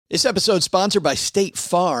This episode is sponsored by State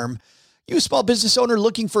Farm. You a small business owner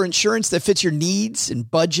looking for insurance that fits your needs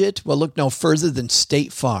and budget? Well, look no further than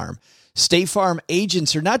State Farm. State Farm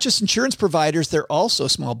agents are not just insurance providers, they're also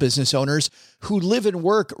small business owners who live and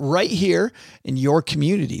work right here in your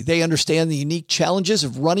community. They understand the unique challenges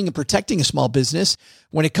of running and protecting a small business.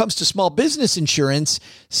 When it comes to small business insurance,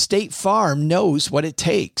 State Farm knows what it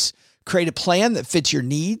takes. Create a plan that fits your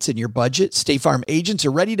needs and your budget. State Farm agents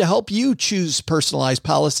are ready to help you choose personalized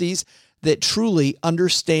policies that truly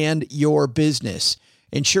understand your business.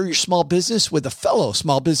 Insure your small business with a fellow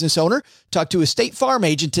small business owner. Talk to a State Farm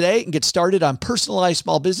agent today and get started on personalized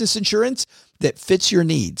small business insurance that fits your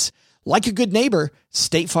needs. Like a good neighbor,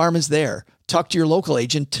 State Farm is there. Talk to your local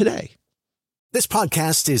agent today. This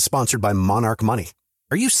podcast is sponsored by Monarch Money.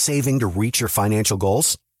 Are you saving to reach your financial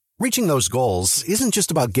goals? Reaching those goals isn't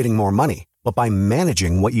just about getting more money, but by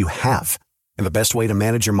managing what you have. And the best way to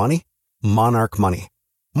manage your money? Monarch Money.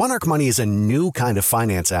 Monarch Money is a new kind of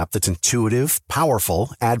finance app that's intuitive,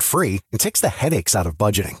 powerful, ad-free, and takes the headaches out of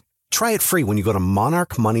budgeting. Try it free when you go to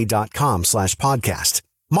monarchmoney.com/podcast.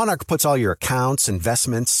 Monarch puts all your accounts,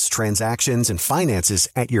 investments, transactions, and finances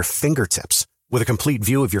at your fingertips. With a complete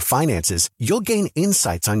view of your finances, you'll gain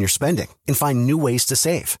insights on your spending and find new ways to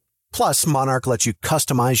save. Plus, Monarch lets you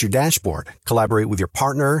customize your dashboard, collaborate with your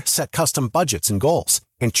partner, set custom budgets and goals,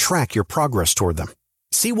 and track your progress toward them.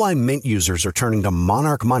 See why Mint users are turning to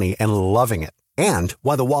Monarch Money and loving it, and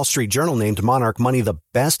why the Wall Street Journal named Monarch Money the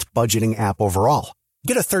best budgeting app overall.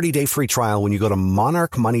 Get a 30-day free trial when you go to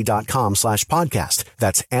monarchmoney.com/podcast.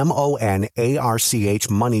 That's MONARCH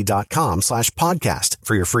money.com/podcast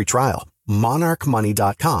for your free trial.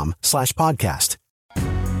 monarchmoney.com/podcast.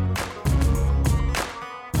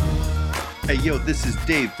 Hey, yo, this is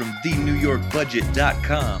Dave from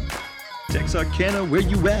thenewyorkbudget.com. Texarkana, where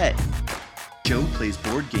you at? Joe plays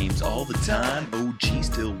board games all the time. OG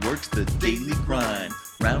still works the daily grind.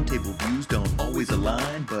 Roundtable views don't always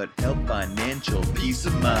align, but help financial peace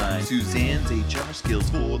of mind. Suzanne's HR skills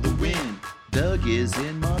for the win. Doug is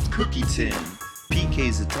in Mom's cookie tin.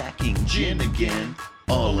 PK's attacking Jen again.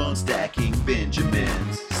 All on Stacking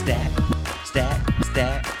Benjamins. Stack, stack,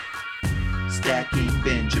 stack. Stacking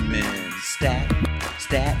Benjamins. Stack,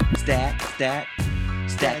 stack, stack, stack.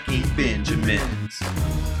 Stacking Benjamins.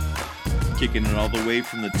 Kicking it all the way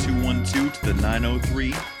from the 212 to the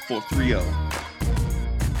 903-430.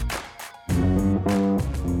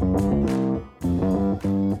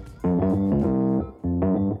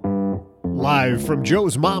 Live from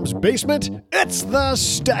Joe's mom's basement, it's the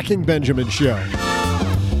Stacking Benjamin Show.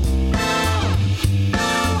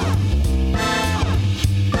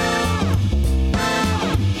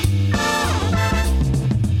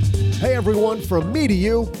 Hey everyone, from me to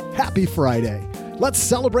you, happy Friday. Let's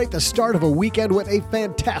celebrate the start of a weekend with a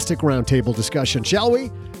fantastic roundtable discussion, shall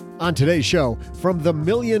we? On today's show, from the $1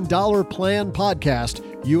 Million Plan podcast,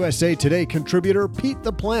 USA Today contributor Pete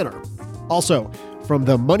the Planner. Also, from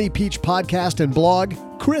the Money Peach podcast and blog,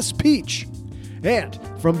 Chris Peach. And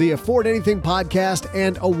from the Afford Anything podcast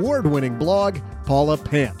and award-winning blog, Paula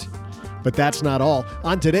Pant. But that's not all.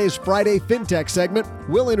 On today's Friday FinTech segment,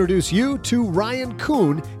 we'll introduce you to Ryan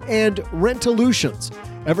Kuhn and Rentalutions.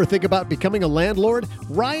 Ever think about becoming a landlord?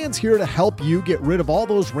 Ryan's here to help you get rid of all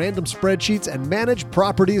those random spreadsheets and manage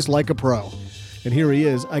properties like a pro. And here he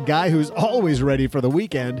is, a guy who's always ready for the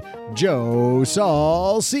weekend, Joe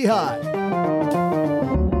Saul Seahigh.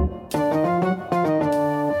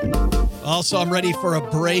 Also, I'm ready for a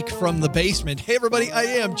break from the basement. Hey, everybody, I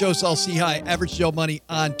am Joe Saul Seahigh, Average Joe Money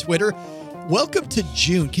on Twitter. Welcome to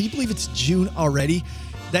June. Can you believe it's June already?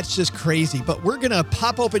 That's just crazy. But we're going to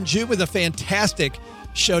pop open June with a fantastic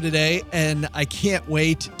show today, and I can't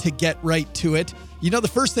wait to get right to it. You know, the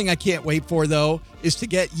first thing I can't wait for, though, is to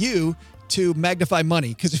get you to Magnify Money.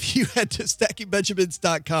 Because if you head to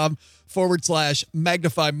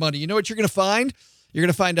stackingbenjamins.com/Magnify Money, you know what you're going to find? You're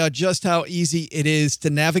going to find out just how easy it is to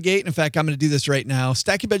navigate. In fact, I'm going to do this right now.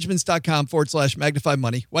 stackingbenjamins.com/Magnify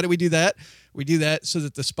Money. Why do we do that? We do that so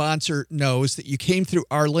that the sponsor knows that you came through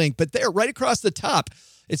our link. But there, right across the top,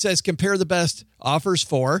 it says compare the best offers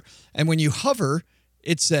for. And when you hover,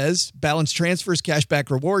 it says balance transfers, cashback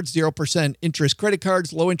rewards, 0% interest credit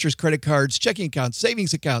cards, low interest credit cards, checking accounts,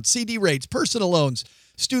 savings accounts, CD rates, personal loans,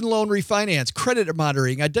 student loan refinance, credit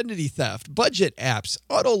monitoring, identity theft, budget apps,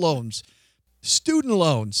 auto loans, student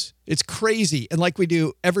loans. It's crazy. And like we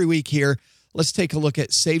do every week here, let's take a look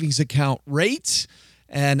at savings account rates.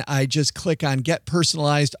 and I just click on Get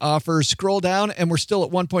Personalized Offers. Scroll down, and we're still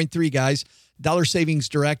at 1.3, guys. Dollar Savings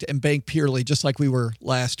Direct and Bank Purely, just like we were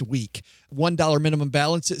last week. $1 minimum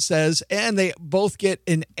balance, it says, and they both get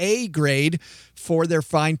an A grade for their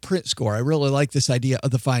fine print score. I really like this idea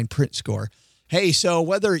of the fine print score. Hey, so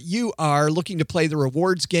whether you are looking to play the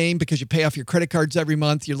rewards game because you pay off your credit cards every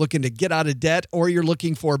month, you're looking to get out of debt, or you're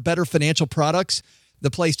looking for better financial products,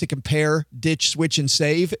 the place to compare, ditch, switch, and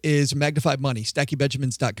save is Magnified Money,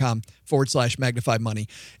 StackyBenjamins.com/Magnified Money.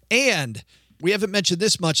 And we haven't mentioned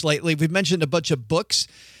this much lately. We've mentioned a bunch of books.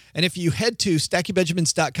 And if you head to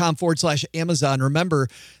StackyBenjamins.com/Amazon, remember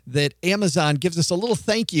that Amazon gives us a little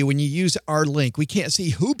thank you when you use our link. We can't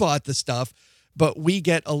see who bought the stuff, but we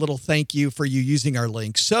get a little thank you for you using our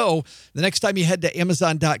link. So the next time you head to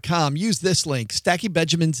Amazon.com, use this link,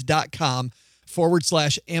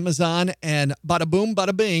 StackyBenjamins.com/Amazon, and bada boom,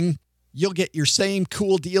 bada bing, you'll get your same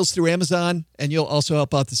cool deals through Amazon, and you'll also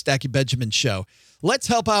help out the Stacky Benjamin Show. Let's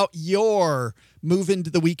help out your move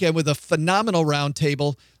into the weekend with a phenomenal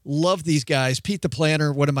roundtable. Love these guys. Pete the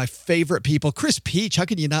Planner, one of my favorite people. Chris Peach, how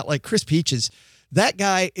can you not like Chris Peaches? That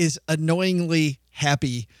guy is annoyingly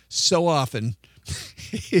happy so often.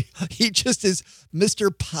 He just is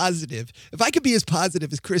Mr. Positive. If I could be as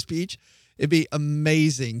positive as Chris Peach, it'd be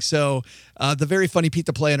amazing. So the very funny Pete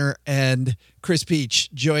the Planner and Chris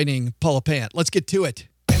Peach joining Paula Pant. Let's get to it.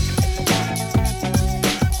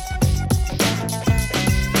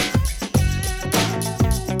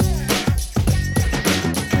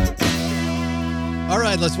 All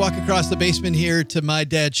right, let's walk across the basement here to my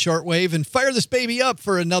dad's shortwave and fire this baby up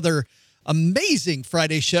for another amazing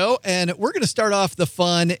Friday show. And we're going to start off the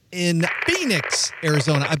fun in Phoenix,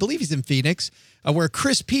 Arizona. I believe he's in Phoenix, where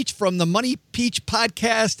Chris Peach from the Money Peach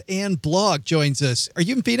podcast and blog joins us. Are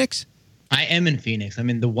you in Phoenix? I am in Phoenix. I'm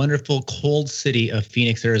in the wonderful cold city of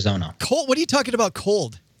Phoenix, Arizona. Cold? What are you talking about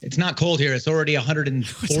cold? It's not cold here. It's already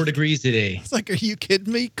 104 degrees today. It's like, are you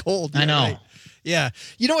kidding me? Cold. I know. Right. Yeah.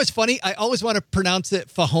 You know what's funny? I always want to pronounce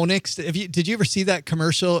it Fahonix. Did you ever see that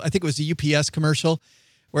commercial? I think it was a UPS commercial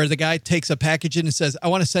where the guy takes a package in and says, I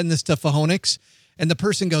want to send this to Fahonix. And the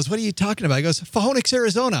person goes, what are you talking about? He goes, Fahonix,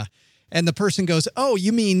 Arizona. And the person goes, oh,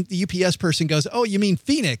 you mean, the UPS person goes, oh, you mean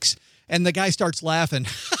Phoenix. And the guy starts laughing.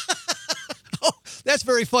 Oh, that's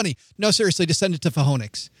very funny. No, seriously, just send it to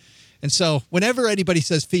Fahonix. And so whenever anybody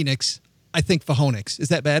says Phoenix, I think Fahonix. Is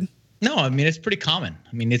that bad? No, I mean, it's pretty common.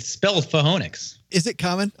 I mean, it's spelled Fahonix. Is it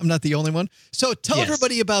common? I'm not the only one. So tell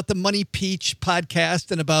everybody about the Money Peach podcast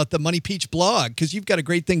and about the Money Peach blog, because you've got a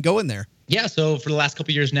great thing going there. Yeah, so for the last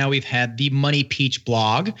couple of years now, we've had the Money Peach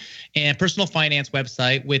blog and personal finance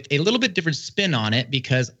website with a little bit different spin on it,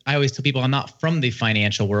 because I always tell people I'm not from the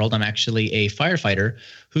financial world. I'm actually a firefighter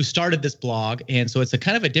who started this blog. And so it's a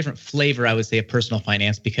kind of a different flavor, I would say, of personal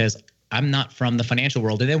finance, because I'm not from the financial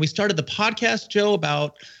world. And then we started the podcast, Joe,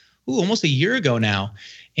 about almost a year ago now,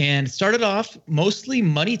 and started off mostly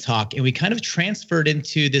money talk, and we kind of transferred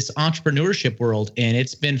into this entrepreneurship world, and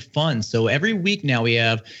it's been fun. So every week now we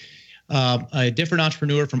have a different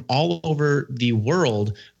entrepreneur from all over the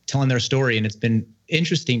world telling their story, and it's been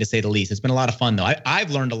interesting to say the least. It's been a lot of fun, though.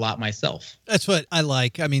 I've learned a lot myself. That's what I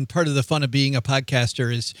like. I mean, part of the fun of being a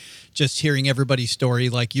podcaster is just hearing everybody's story,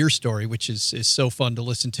 like your story, which is so fun to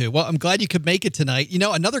listen to. Well, I'm glad you could make it tonight. You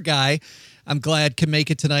know, another guy I'm glad can make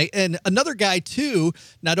it tonight. And another guy, too,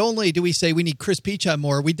 not only do we say we need Chris Peach on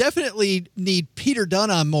more, we definitely need Peter Dunn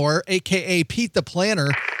on more, a.k.a. Pete the Planner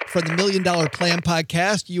from the $1 Million Plan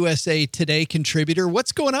podcast, USA Today contributor.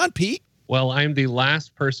 What's going on, Pete? Well, I'm the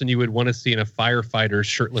last person you would want to see in a firefighter's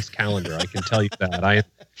shirtless calendar. I can tell you that. I am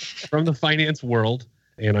from the finance world,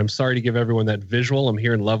 and I'm sorry to give everyone that visual. I'm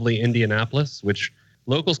here in lovely Indianapolis, which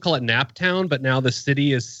locals call it Naptown, but now the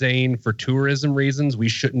city is saying for tourism reasons we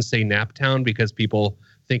shouldn't say Naptown because people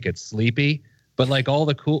think it's sleepy. But like all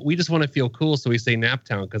the cool, we just want to feel cool, so we say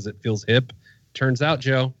Naptown because it feels hip. Turns out,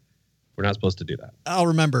 Joe, we're not supposed to do that. I'll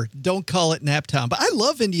remember. Don't call it Naptown. But I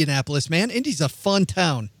love Indianapolis, man. Indy's a fun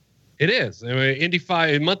town. It is. I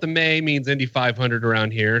mean, month of May means Indy 500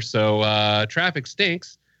 around here, so traffic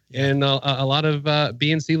stinks, and a lot of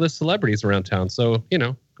B and C list celebrities around town. So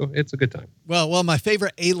it's a good time. Well, my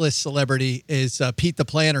favorite A-list celebrity is Pete the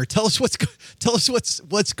Planner. Tell us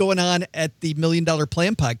what's going on at the $1 Million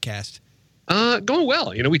Plan podcast. Going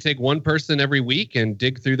well. We take one person every week and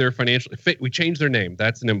dig through their financial. We change their name.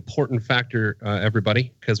 That's an important factor,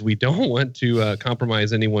 everybody, because we don't want to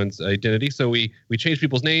compromise anyone's identity. So we change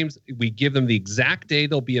people's names. We give them the exact day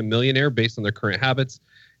they'll be a millionaire based on their current habits.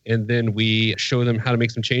 And then we show them how to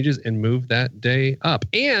make some changes and move that day up.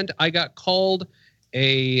 And I got called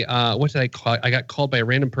what did I call? I got called by a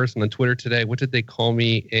random person on Twitter today. What did they call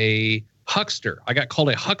me? huckster. I got called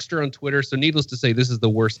a huckster on Twitter. So needless to say, this is the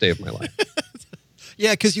worst day of my life.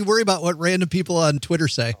 Yeah, because you worry about what random people on Twitter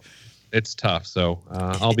say. It's tough. So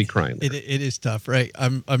I'll be crying. It is tough, right?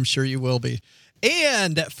 I'm sure you will be.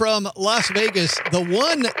 And from Las Vegas, the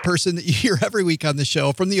one person that you hear every week on the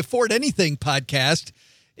show from the Afford Anything podcast,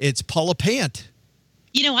 it's Paula Pant.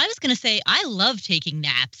 You know, I was going to say I love taking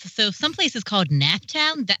naps. So some places called Nap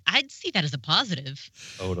Town, that I'd see that as a positive.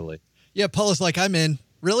 Totally. Yeah, Paula's like, I'm in.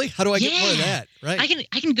 Really? How do I get more of that? Right.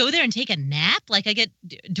 I can go there and take a nap. Like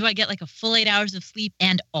do I get like a full 8 hours of sleep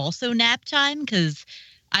and also nap time? Because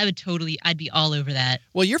I'd be all over that.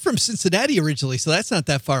 Well, you're from Cincinnati originally, so that's not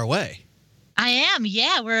that far away. I am.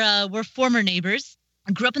 Yeah, we're former neighbors.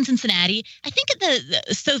 I grew up in Cincinnati. I think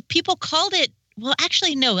so people called it. Well,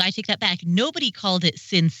 actually, no, I take that back. Nobody called it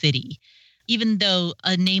Sin City, even though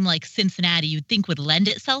a name like Cincinnati you'd think would lend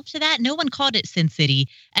itself to that. No one called it Sin City.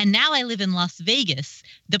 And now I live in Las Vegas,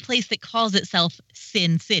 the place that calls itself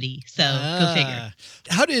Sin City. So go figure.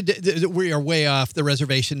 How we are way off the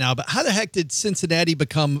reservation now, but how the heck did Cincinnati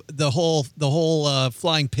become the whole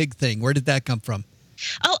flying pig thing? Where did that come from?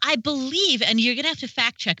 Oh, I believe, and you're going to have to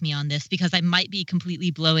fact check me on this because I might be completely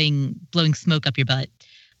blowing smoke up your butt.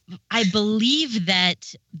 I believe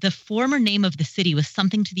that the former name of the city was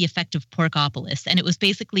something to the effect of Porkopolis, and it was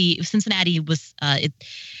basically Cincinnati was it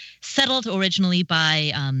settled originally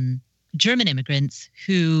by German immigrants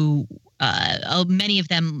who many of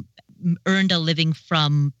them earned a living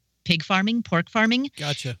from pig farming, pork farming.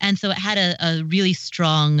 Gotcha. And so it had a really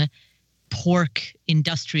strong pork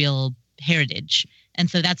industrial heritage. And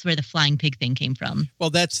so that's where the flying pig thing came from. Well,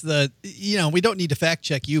 that's we don't need to fact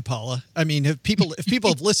check you, Paula. I mean, if people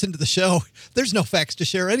have listened to the show, there's no facts to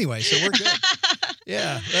share anyway, so we're good.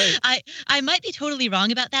 Yeah, right. I might be totally wrong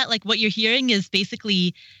about that. Like what you're hearing is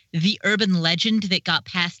basically the urban legend that got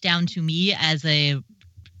passed down to me as a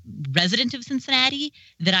resident of Cincinnati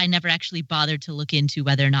that I never actually bothered to look into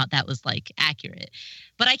whether or not that was like accurate.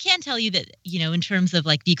 But I can tell you that, in terms of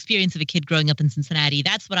like the experience of a kid growing up in Cincinnati,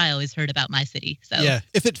 that's what I always heard about my city. So yeah,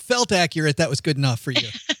 if it felt accurate, that was good enough for you.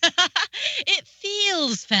 It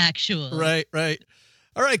feels factual. Right.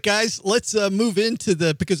 All right, guys, let's move into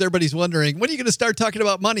because everybody's wondering, when are you going to start talking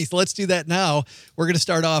about money? So let's do that now. We're going to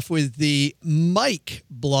start off with the Mike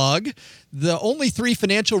blog, The Only 3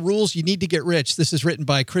 Financial Rules You Need to Get Rich. This is written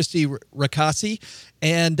by Christy Rakasi.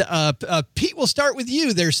 And Pete, we'll start with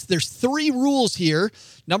you. There's 3 rules here.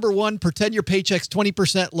 Number 1, pretend your paycheck's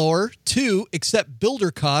 20% lower. 2, accept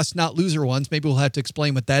builder costs, not loser ones. Maybe we'll have to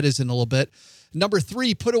explain what that is in a little bit. Number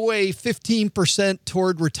 3, put away 15%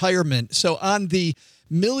 toward retirement. So on the $1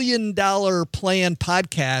 Million Plan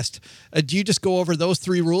podcast, do you just go over those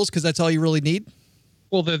 3 rules because that's all you really need?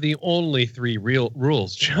 Well, they're the only 3 real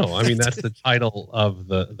rules, Joe. I mean, that's the title of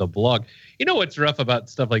the blog. You know what's rough about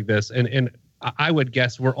stuff like this, and I would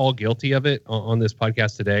guess we're all guilty of it on this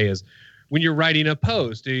podcast today, is when you're writing a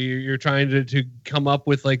post, you're trying to come up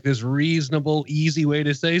with like this reasonable, easy way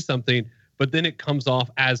to say something, but then it comes off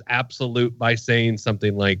as absolute by saying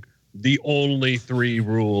something like the only 3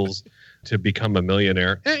 rules to become a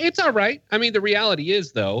millionaire. It's all right. I mean, the reality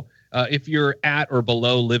is, though, if you're at or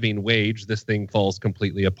below living wage, this thing falls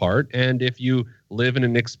completely apart. And if you live in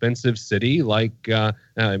an expensive city like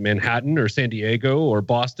Manhattan or San Diego or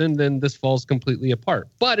Boston, then this falls completely apart.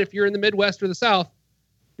 But if you're in the Midwest or the South,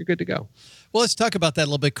 you're good to go. Well, let's talk about that a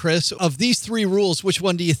little bit, Chris. Of these 3 rules, which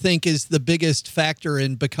one do you think is the biggest factor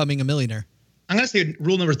in becoming a millionaire? I'm going to say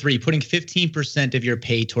rule number 3, putting 15% of your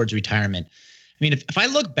pay towards retirement. I mean, if I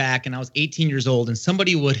look back and I was 18 years old and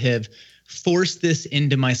somebody would have forced this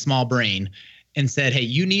into my small brain and said, hey,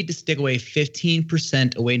 you need to stick away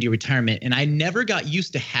 15% away into your retirement. And I never got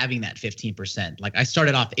used to having that 15%. Like I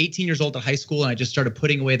started off 18 years old at high school and I just started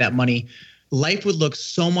putting away that money. Life would look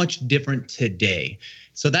so much different today.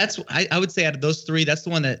 So I would say out of those 3, that's the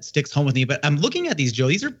one that sticks home with me. But I'm looking at these, Joe.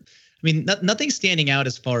 These are, nothing's standing out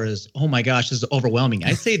as far as, oh my gosh, this is overwhelming.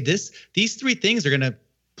 I'd say these 3 things are going to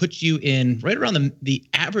put you in right around the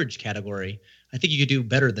average category. I think you could do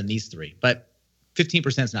better than these 3, but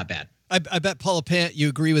 15% is not bad. I bet, Paula Pant, you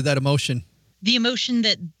agree with that emotion. The emotion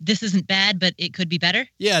that this isn't bad, but it could be better?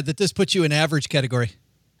 Yeah, that this puts you in average category.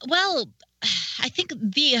 Well, I think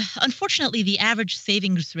unfortunately, the average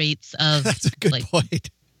savings rates of... That's a good point.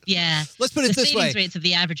 Yeah. Let's put it this way. The savings rates of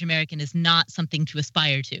the average American is not something to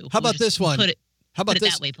aspire to. How about this one? How about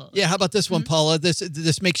this? That way, Paula. Yeah, how about this one, Paula?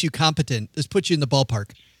 This makes you competent. This puts you in the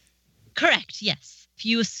ballpark. Correct, yes. If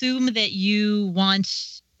you assume that you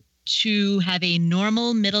want to have a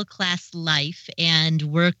normal middle-class life and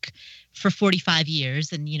work for 45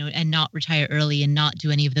 years and, and not retire early and not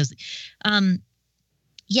do any of those,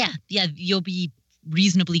 you'll be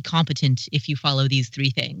reasonably competent if you follow these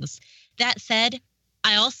three things. That said,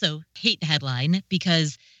 I also hate the headline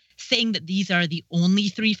because saying that these are the only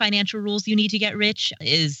three financial rules you need to get rich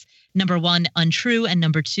is, number one, untrue, and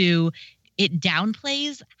number two, it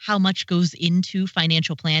downplays how much goes into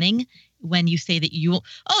financial planning when you say that you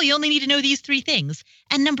only need to know these three things.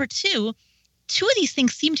 And number two of these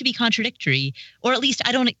things seem to be contradictory, or at least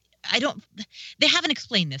they haven't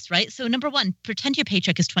explained this, right? So number one, pretend your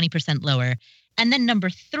paycheck is 20% lower. And then number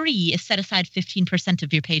three is set aside 15%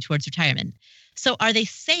 of your pay towards retirement. So are they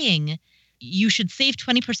saying you should save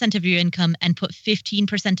 20% of your income and put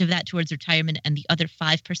 15% of that towards retirement and the other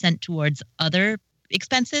 5% towards other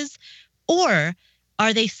expenses? Or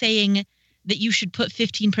are they saying that you should put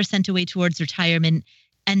 15% away towards retirement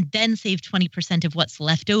and then save 20% of what's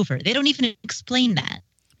left over? They don't even explain that.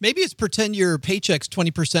 Maybe it's pretend your paycheck's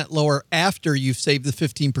 20% lower after you've saved the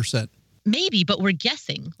 15%. Maybe, but we're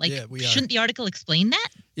guessing. Shouldn't the article explain that?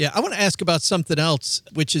 Yeah, I want to ask about something else,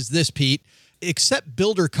 which is this, Pete. Accept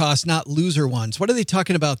builder costs, not loser ones. What are they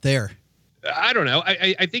talking about there? I don't know.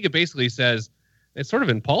 I think it basically says, it's sort of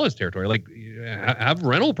in Paula's territory, like have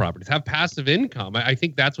rental properties, have passive income. I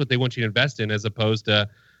think that's what they want you to invest in as opposed to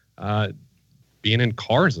being in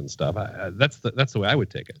cars and stuff. That's the way I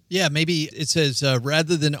would take it. Yeah, maybe it says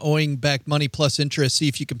rather than owing back money plus interest, see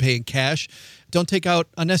if you can pay in cash. Don't take out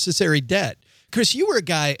unnecessary debt. Chris, you were a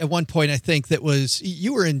guy at one point, I think,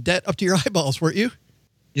 you were in debt up to your eyeballs, weren't you?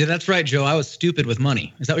 Yeah, that's right, Joe. I was stupid with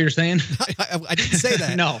money. Is that what you're saying? I didn't say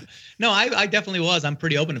that. No, I definitely was. I'm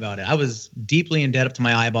pretty open about it. I was deeply in debt up to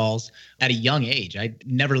my eyeballs at a young age. I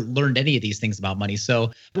never learned any of these things about money.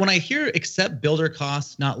 So when I hear accept builder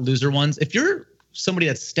costs, not loser ones, if you're somebody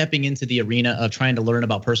that's stepping into the arena of trying to learn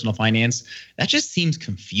about personal finance, that just seems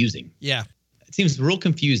confusing. Yeah. It seems real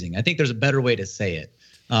confusing. I think there's a better way to say it.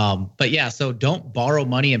 But yeah, so don't borrow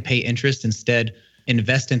money and pay interest. Instead,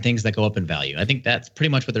 invest in things that go up in value. I think that's pretty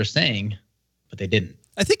much what they're saying, but they didn't.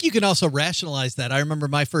 I think you can also rationalize that. I remember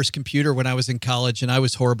my first computer when I was in college, and I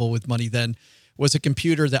was horrible with money then, was a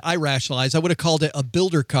computer that I rationalized. I would have called it a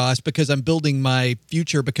builder cost because I'm building my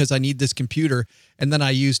future because I need this computer. And then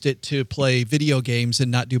I used it to play video games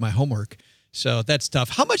and not do my homework. So that's tough.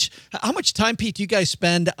 How much time, Pete, do you guys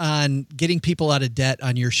spend on getting people out of debt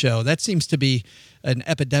on your show? That seems to be an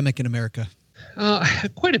epidemic in America.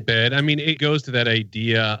 Quite a bit. I mean, it goes to that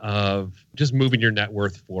idea of just moving your net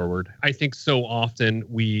worth forward. I think so often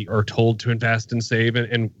we are told to invest and save,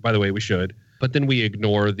 and by the way, we should, but then we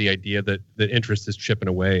ignore the idea that interest is chipping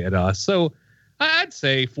away at us. So I'd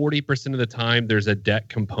say 40% of the time there's a debt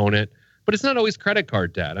component, but it's not always credit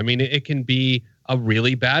card debt. I mean, it can be a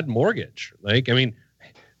really bad mortgage.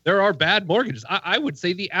 There are bad mortgages. I would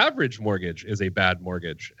say the average mortgage is a bad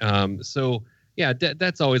mortgage. So yeah,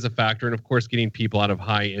 that's always a factor. And of course, getting people out of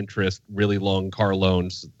high interest, really long car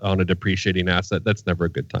loans on a depapreciating asset, that's never a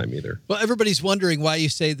good time either. Well, everybody's wondering why you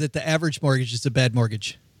say that the average mortgage is a bad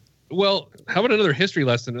mortgage. Well, how about another history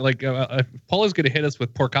lesson? If Paula's going to hit us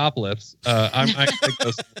with porkopolis, I think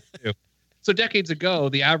those too. So decades ago,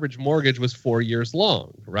 the average mortgage was 4 years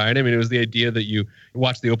long, right? I mean, it was the idea that you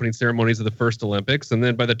watch the opening ceremonies of the first Olympics, and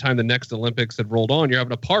then by the time the next Olympics had rolled on, you're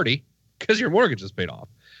having a party because your mortgage is paid off.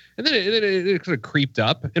 And then it sort of creeped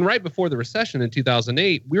up. And right before the recession in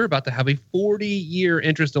 2008, we were about to have a 40-year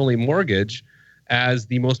interest-only mortgage as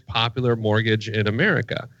the most popular mortgage in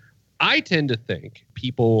America. I tend to think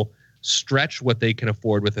people stretch what they can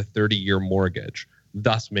afford with a 30-year mortgage,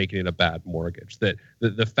 thus making it a bad mortgage. That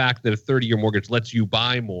the fact that a 30-year mortgage lets you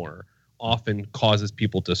buy more often causes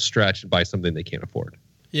people to stretch and buy something they can't afford.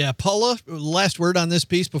 Yeah. Paula, last word on this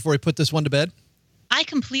piece before we put this one to bed? I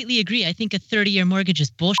completely agree. I think a 30-year mortgage is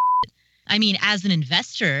bullshit. I mean, as an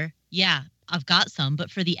investor, yeah, I've got some. But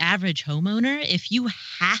for the average homeowner, if you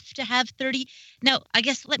have to have 30... Now, I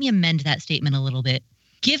guess let me amend that statement a little bit.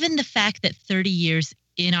 Given the fact that 30 years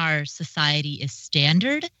in our society is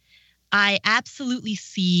standard, I absolutely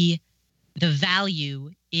see the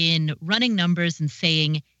value in running numbers and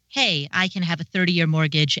saying, hey, I can have a 30-year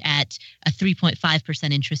mortgage at a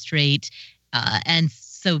 3.5% interest rate. And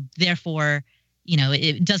so therefore,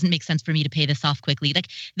 it doesn't make sense for me to pay this off quickly. Like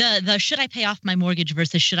the should I pay off my mortgage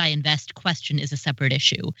versus should I invest question is a separate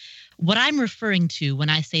issue. What I'm referring to when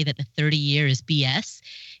I say that the 30-year is BS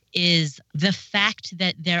is the fact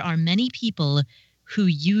that there are many people who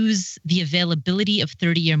use the availability of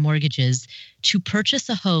 30-year mortgages to purchase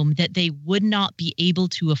a home that they would not be able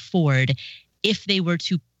to afford if they were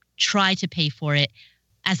to try to pay for it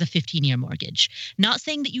as a 15-year mortgage. Not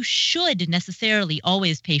saying that you should necessarily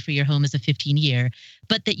always pay for your home as a 15-year,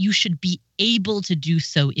 but that you should be able to do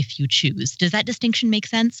so if you choose. Does that distinction make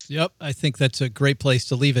sense? Yep. I think that's a great place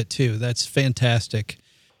to leave it, too. That's fantastic.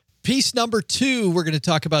 Piece number 2 we're going to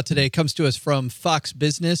talk about today comes to us from Fox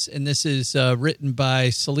Business, and this is written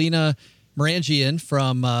by Selena Morangian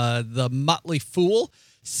from The Motley Fool.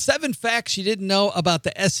 7 facts you didn't know about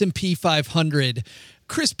the S&P 500.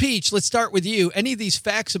 Chris Peach, let's start with you. Any of these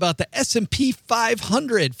facts about the S&P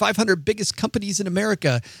 500 biggest companies in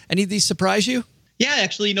America, any of these surprise you? Yeah,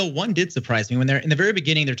 actually, one did surprise me. When they're in the very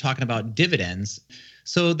beginning, they're talking about dividends.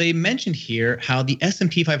 So they mentioned here how the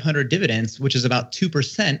S&P 500 dividends, which is about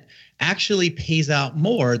 2%, actually pays out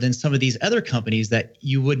more than some of these other companies that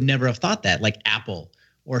you would never have thought that, like Apple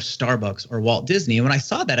or Starbucks or Walt Disney. And when I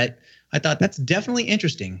saw that, I thought that's definitely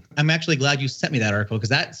interesting. I'm actually glad you sent me that article because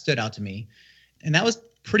that stood out to me. And that was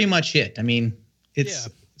pretty much it. I mean, it's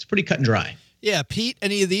pretty cut and dry. Yeah, Pete,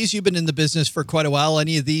 any of these? You've been in the business for quite a while.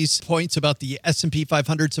 Any of these points about the S&P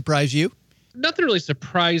 500 surprise you? Nothing really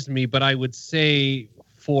surprised me, but I would say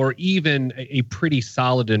for even a pretty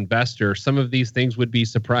solid investor, some of these things would be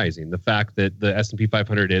surprising. The fact that the S&P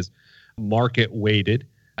 500 is market weighted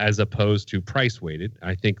as opposed to price weighted.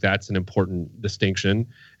 I think that's an important distinction.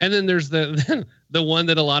 And then there's the one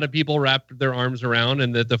that a lot of people wrap their arms around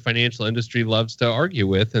and that the financial industry loves to argue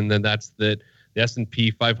with, and then that's that the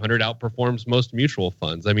S&P 500 outperforms most mutual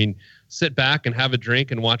funds. I mean, sit back and have a drink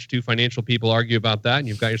and watch 2 financial people argue about that, and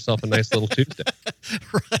you've got yourself a nice little Tuesday.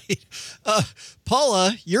 Right.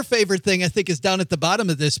 Paula, your favorite thing, I think, is down at the bottom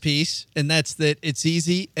of this piece, and that's that it's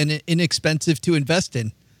easy and inexpensive to invest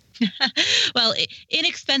in. Well,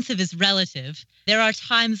 inexpensive is relative. There are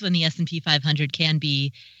times when the S&P 500 can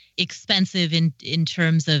be expensive in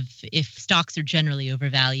terms of if stocks are generally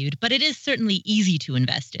overvalued, but it is certainly easy to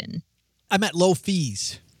invest in. I'm at low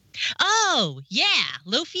fees. Oh, yeah.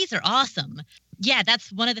 Low fees are awesome. Yeah, that's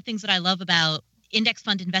one of the things that I love about index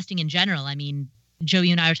fund investing in general. I mean, Joe,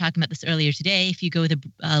 you and I were talking about this earlier today. If you go with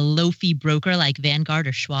a low fee broker like Vanguard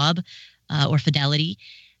or Schwab or Fidelity,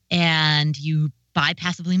 and you buy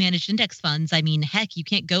passively managed index funds, I mean, heck, you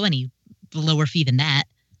can't go any lower fee than that.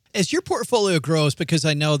 As your portfolio grows, because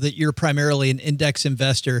I know that you're primarily an index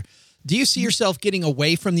investor, do you see yourself getting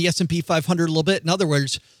away from the S&P 500 a little bit? In other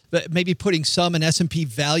words, maybe putting some in S&P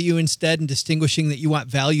value instead and distinguishing that you want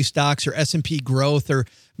value stocks or S&P growth, or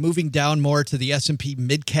moving down more to the S&P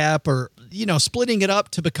mid cap, or, splitting it up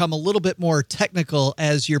to become a little bit more technical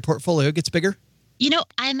as your portfolio gets bigger?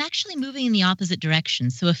 I'm actually moving in the opposite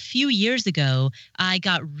direction. So a few years ago, I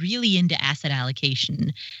got really into asset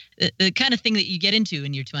allocation, the kind of thing that you get into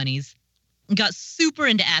in your 20s. Got super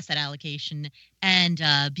into asset allocation and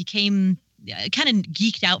became kind of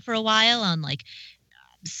geeked out for a while on like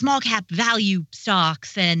small cap value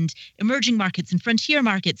stocks and emerging markets and frontier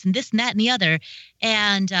markets and this and that and the other.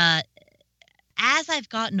 And as I've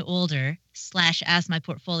gotten older, as my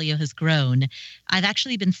portfolio has grown, I've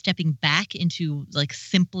actually been stepping back into like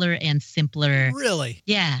simpler and simpler. Really?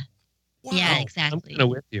 Yeah. Wow. Yeah, exactly. I'm kind of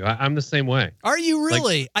with you. I'm the same way. Are you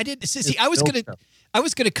really? I didn't. See, I was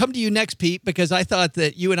gonna come to you next, Pete, because I thought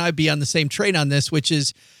that you and I'd be on the same train on this, which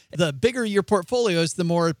is the bigger your portfolio is, the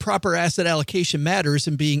more proper asset allocation matters,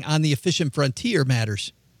 and being on the efficient frontier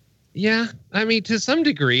matters. Yeah, I mean, to some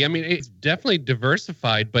degree. I mean, it's definitely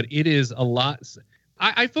diversified, but it is a lot.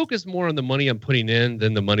 I focus more on the money I'm putting in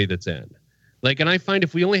than the money that's in. And I find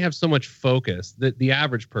if we only have so much focus, that the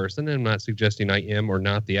average person, and I'm not suggesting I am or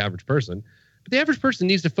not the average person, but the average person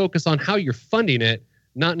needs to focus on how you're funding it,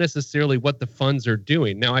 not necessarily what the funds are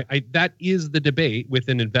doing. Now, that is the debate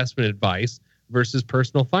within investment advice versus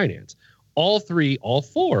personal finance. All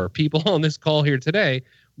 4 people on this call here today,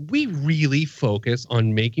 we really focus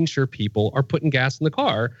on making sure people are putting gas in the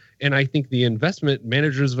car. And I think the investment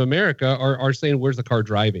managers of America are saying, where's the car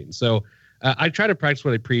driving? So I try to practice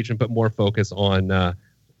what I preach and put more focus on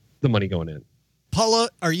the money going in. Paula,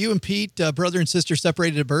 are you and Pete brother and sister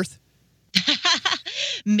separated at birth?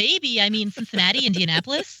 Maybe. I mean, Cincinnati,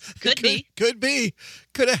 Indianapolis. Could be.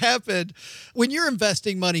 Could have happened. When you're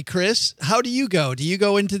investing money, Chris, how do you go? Do you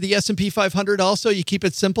go into the S&P 500 also? You keep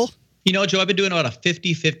it simple? Joe, I've been doing about a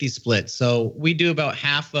 50-50 split. So we do about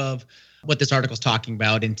half of what this article is talking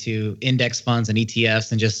about into index funds and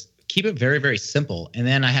ETFs, and just keep it very, very simple. And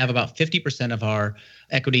then I have about 50% of our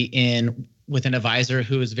equity in with an advisor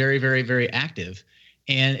who is very, very, very active.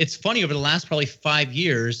 And it's funny, over the last probably 5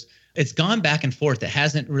 years, it's gone back and forth. It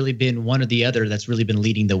hasn't really been one or the other that's really been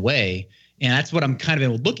leading the way. And that's what I'm kind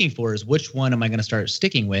of looking for, is which one am I going to start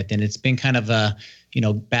sticking with? And it's been kind of a,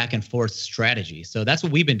 back and forth strategy. So that's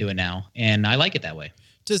what we've been doing now. And I like it that way.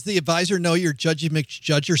 Does the advisor know you're Judgy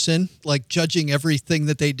McJudgerson, like judging everything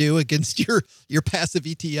that they do against your passive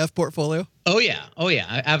ETF portfolio? Oh yeah,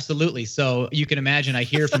 absolutely. So you can imagine I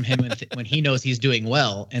hear from him when he knows he's doing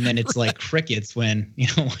well, and then it's like crickets when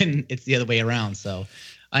it's the other way around. So,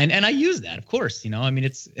 and I use that, of course. I mean,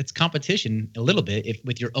 it's competition a little bit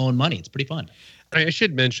with your own money. It's pretty fun. I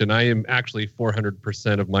should mention I am actually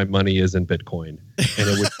 400% of my money is in Bitcoin, and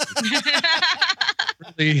it would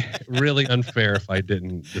be really unfair if I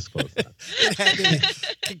didn't disclose that.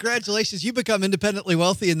 Congratulations. You become independently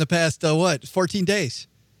wealthy in the past, 14 days.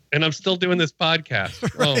 And I'm still doing this podcast.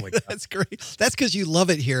 Right. Oh, my God. That's great. That's because you love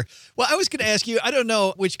it here. Well, I was going to ask you, I don't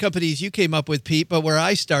know which companies you came up with, Pete, but where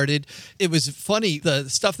I started, it was funny, the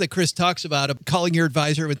stuff that Chris talks about calling your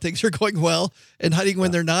advisor when things are going well and hiding when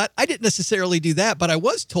they're not. I didn't necessarily do that, but I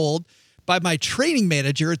was told by my training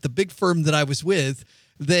manager at the big firm that I was with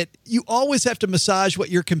that you always have to massage what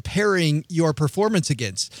you're comparing your performance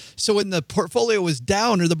against. So when the portfolio was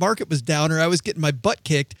down or the market was down or I was getting my butt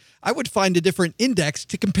kicked, I would find a different index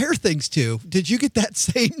to compare things to. Did you get that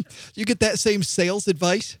same sales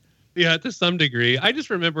advice? Yeah, to some degree. I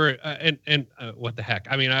just remember, and what the heck?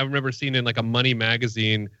 I mean, I remember seeing in like a money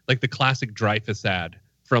magazine, like the classic Dreyfus ad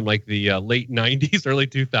from like the late 90s, early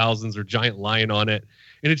 2000s, or giant lion on it.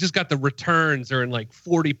 And it just got the returns are in like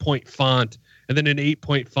 40-point font. And then in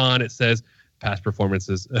 8-point font, it says, past performance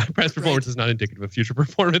is not indicative of future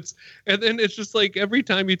performance. And then it's just like every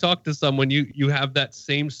time you talk to someone, you have that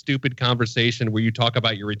same stupid conversation where you talk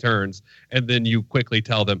about your returns and then you quickly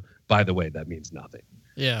tell them, by the way, that means nothing.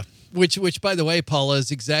 Yeah. Which by the way, Paula,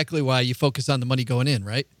 is exactly why you focus on the money going in,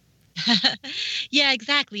 right? Yeah,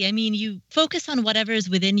 exactly. I mean, you focus on whatever is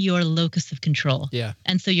within your locus of control. Yeah.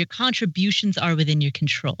 And so your contributions are within your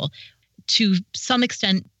control. To some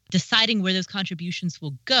extent, deciding where those contributions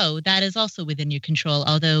will go, that is also within your control,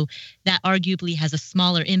 although that arguably has a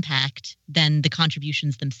smaller impact than the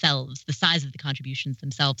contributions themselves, the size of the contributions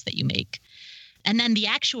themselves that you make. And then the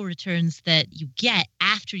actual returns that you get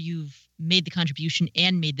after you've made the contribution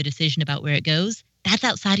and made the decision about where it goes, that's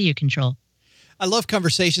outside of your control. I love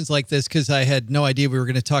conversations like this because I had no idea we were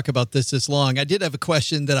going to talk about this long. I did have a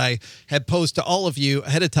question that I had posed to all of you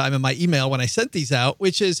ahead of time in my email when I sent these out,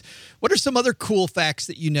 which is, what are some other cool facts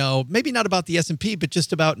that you know, maybe not about the S&P, but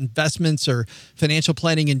just about investments or financial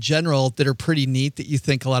planning in general that are pretty neat that you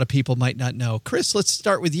think a lot of people might not know? Chris, let's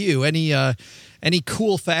start with you. Any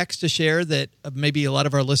cool facts to share that maybe a lot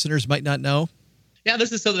of our listeners might not know? Yeah,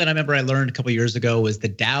 this is something that I remember I learned a couple of years ago was the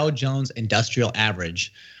Dow Jones Industrial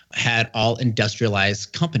Average had all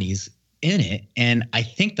industrialized companies in it. And I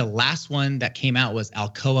think the last one that came out was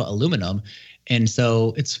Alcoa Aluminum. And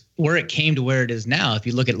so it's where it came to where it is now. If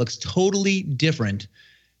you look, it looks totally different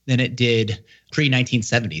than it did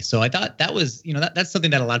pre-1970. So I thought that was, that's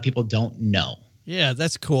something that a lot of people don't know. Yeah,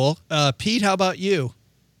 that's cool. Pete, how about you?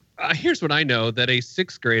 Here's what I know, that a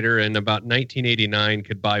sixth grader in about 1989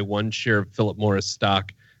 could buy one share of Philip Morris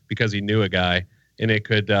stock because he knew a guy, and it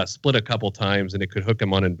could split a couple times, and it could hook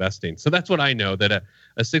him on investing. So that's what I know, that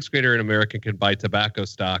a sixth grader in America could buy tobacco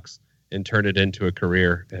stocks and turn it into a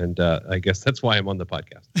career. And I guess that's why I'm on the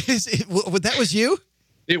podcast. That was you?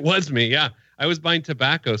 It was me, yeah. I was buying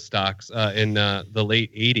tobacco stocks in the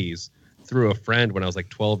late 80s through a friend when I was like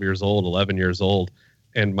 12 years old, 11 years old.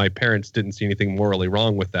 And my parents didn't see anything morally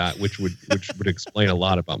wrong with that, which would explain a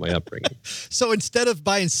lot about my upbringing. So instead of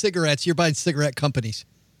buying cigarettes, you're buying cigarette companies.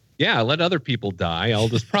 Yeah, let other people die. I'll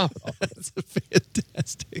just profit off of it. That's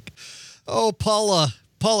fantastic. Oh, Paula,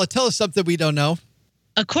 tell us something we don't know.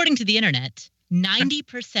 According to the internet,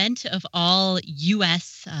 90% of all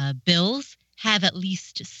U.S. bills have at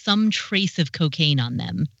least some trace of cocaine on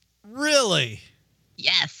them. Really?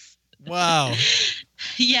 Yes. Wow.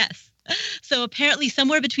 Yes. So apparently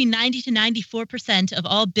somewhere between 90 to 94% of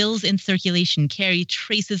all bills in circulation carry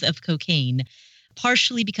traces of cocaine,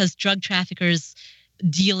 partially because drug traffickers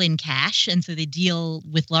deal in cash, and so they deal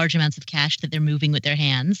with large amounts of cash that they're moving with their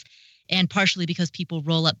hands, and partially because people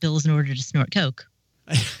roll up bills in order to snort coke.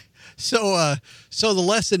 So the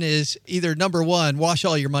lesson is either number one, wash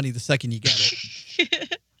all your money the second you get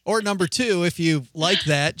it, or number two, if you like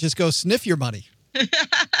that, just go sniff your money.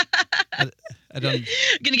 I'm going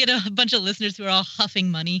to get a bunch of listeners who are all huffing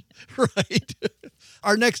money. Right.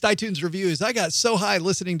 Our next iTunes review is, I got so high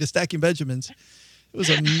listening to Stacking Benjamins. It was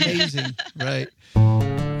amazing. Right. Oh,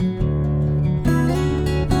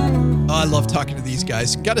 I love talking to these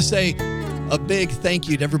guys. Got to say a big thank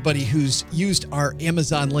you to everybody who's used our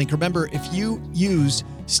Amazon link. Remember, if you use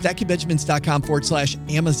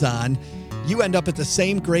stackingbenjamins.com/Amazon, you end up at the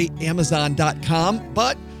same great Amazon.com,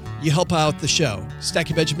 but you help out the show.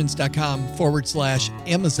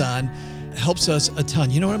 stackingbenjamins.com/Amazon. helps us a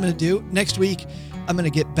ton. You know what I'm going to do? Next week, I'm going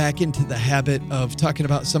to get back into the habit of talking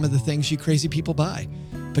about some of the things you crazy people buy,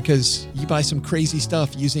 because you buy some crazy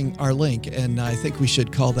stuff using our link, and I think we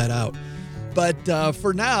should call that out. But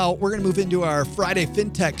for now, we're going to move into our Friday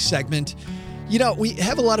FinTech segment. You know, we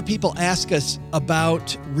have a lot of people ask us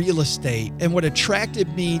about real estate, and what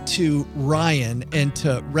attracted me to Ryan and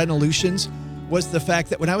to Rentalutions was the fact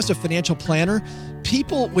that when I was a financial planner,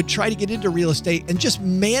 people would try to get into real estate, and just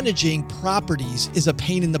managing properties is a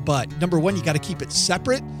pain in the butt. Number one, you got to keep it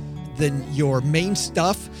separate than your main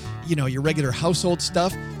stuff, you know, your regular household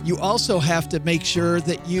stuff. You also have to make sure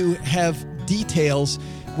that you have details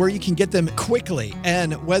where you can get them quickly.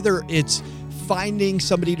 And whether it's finding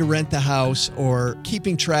somebody to rent the house or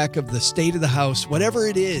keeping track of the state of the house, whatever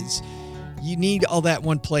it is, you need all that in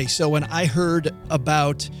one place. So when I heard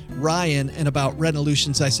about Ryan and about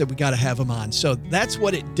Rentalutions, I said, we got to have him on. So that's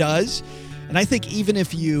what it does. And I think even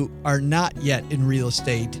if you are not yet in real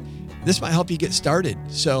estate, this might help you get started.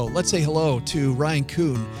 So let's say hello to Ryan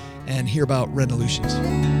Kuhn and hear about Rentalutions.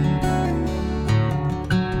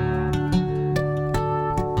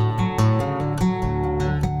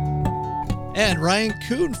 And Ryan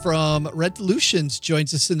Kuhn from Rentalutions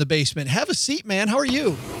joins us in the basement. Have a seat, man. How are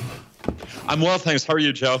you? I'm well, thanks. How are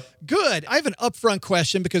you, Joe? Good. I have an upfront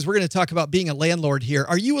question because we're going to talk about being a landlord here.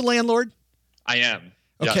 Are you a landlord? I am.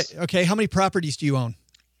 Okay. Yes. Okay. How many properties do you own?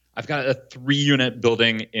 I've got a 3-unit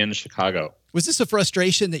building in Chicago. Was this a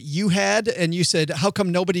frustration that you had and you said, how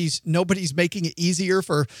come nobody's making it easier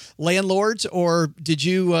for landlords? Or did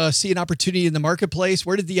you see an opportunity in the marketplace?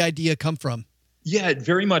 Where did the idea come from? Yeah, it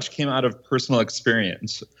very much came out of personal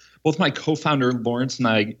experience. Both my co-founder, Lawrence, and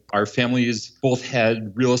I, our families both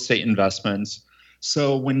had real estate investments.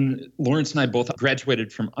 So when Lawrence and I both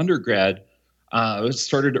graduated from undergrad,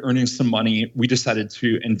 started earning some money, we decided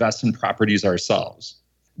to invest in properties ourselves.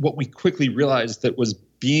 What we quickly realized that was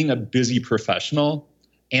being a busy professional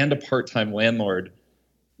and a part-time landlord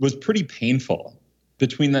was pretty painful.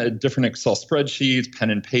 Between the different Excel spreadsheets, pen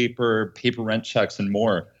and paper rent checks, and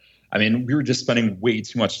more, I mean, we were just spending way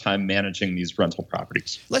too much time managing these rental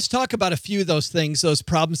properties. Let's talk about a few of those things, those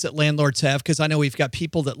problems that landlords have, because I know we've got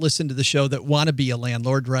people that listen to the show that want to be a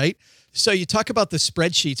landlord, right? So you talk about the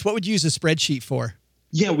spreadsheets. What would you use a spreadsheet for?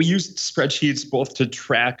 Yeah, we used spreadsheets both to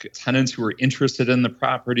track tenants who were interested in the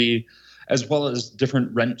property, as well as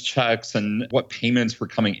different rent checks and what payments were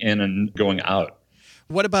coming in and going out.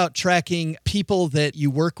 What about tracking people that you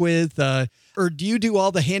work with? Or do you do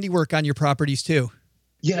all the handiwork on your properties too?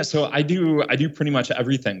 Yeah, so I do pretty much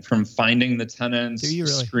everything from finding the tenants, really?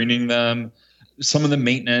 Screening them, some of the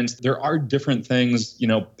maintenance. There are different things,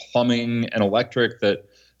 plumbing and electric that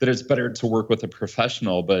it's better to work with a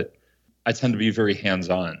professional, but I tend to be very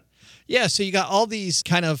hands-on. Yeah, so you got all these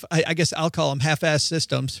kind of, I guess I'll call them half-ass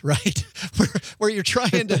systems, right? where you're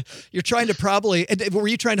trying to probably, and were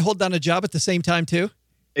you trying to hold down a job at the same time too?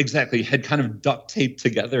 Exactly. Had kind of duct taped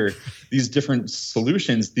together these different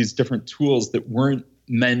solutions, these different tools that weren't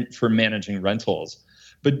meant for managing rentals,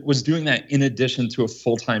 but was doing that in addition to a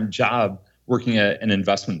full-time job working at an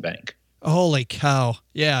investment bank. Holy cow.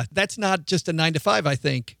 Yeah, that's not just a 9-to-5, I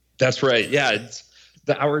think. That's right. Yeah,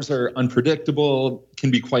 the hours are unpredictable,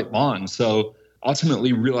 can be quite long. So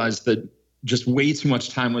ultimately realized that just way too much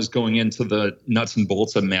time was going into the nuts and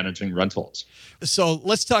bolts of managing rentals. So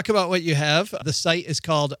let's talk about what you have. The site is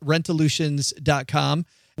called Rentalutions.com.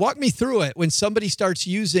 Walk me through it. When somebody starts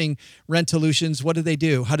using Rentalutions, what do they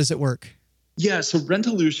do? How does it work? Yeah, so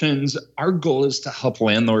Rentalutions, our goal is to help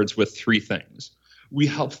landlords with 3 things. We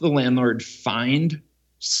help the landlord find,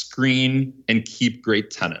 screen, and keep great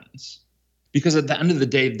tenants. Because at the end of the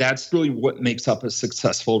day, that's really what makes up a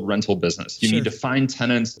successful rental business. You need to find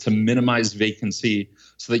tenants to minimize vacancy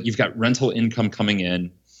so that you've got rental income coming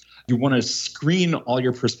in. You want to screen all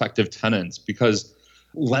your prospective tenants, because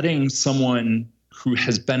letting someone who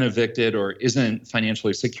has been evicted or isn't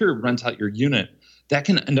financially secure rent out your unit, that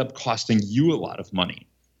can end up costing you a lot of money.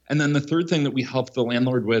 And then the third thing that we help the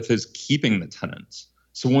landlord with is keeping the tenants.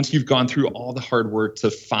 So once you've gone through all the hard work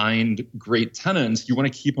to find great tenants, you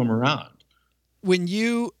want to keep them around. When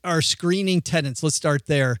you are screening tenants, let's start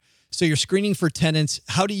there. So you're screening for tenants.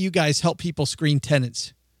 How do you guys help people screen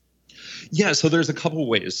tenants? Yeah, so there's a couple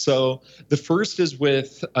ways. So the first is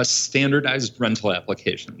with a standardized rental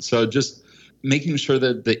application. So just making sure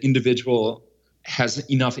that the individual has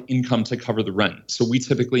enough income to cover the rent. So we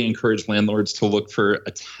typically encourage landlords to look for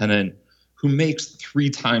a tenant who makes 3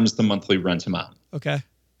 times the monthly rent amount. Okay.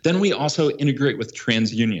 Then we also integrate with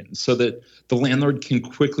TransUnion so that the landlord can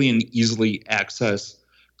quickly and easily access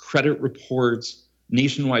credit reports,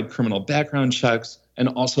 nationwide criminal background checks, and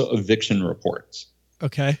also eviction reports.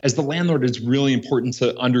 Okay. As the landlord, it's really important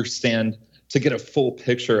to understand, to get a full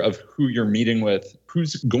picture of who you're meeting with,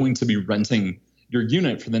 who's going to be renting your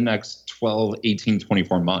unit for the next 12, 18,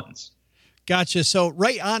 24 months. Gotcha. So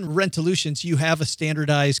right on Rentalutions, you have a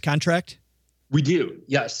standardized contract? We do,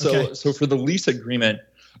 yes. So for the lease agreement,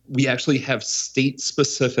 we actually have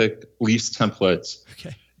state-specific lease templates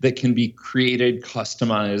that can be created,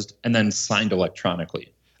 customized, and then signed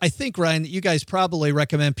electronically. I think, Ryan, that you guys probably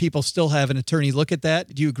recommend people still have an attorney look at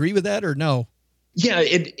that. Do you agree with that or no? Yeah,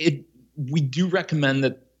 we do recommend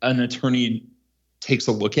that an attorney takes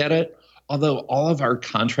a look at it. Although all of our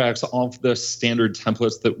contracts, all of the standard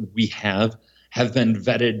templates that we have been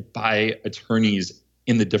vetted by attorneys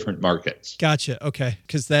in the different markets. Gotcha. Okay.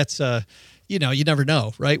 Because that's, you never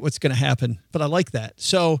know, right? What's going to happen. But I like that.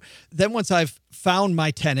 So then once I've found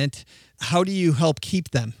my tenant, how do you help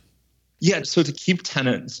keep them? Yeah. So to keep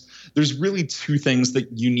tenants, there's really two things that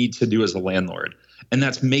you need to do as a landlord. And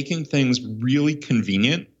that's making things really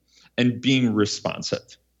convenient and being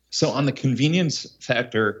responsive. So on the convenience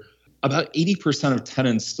factor, about 80% of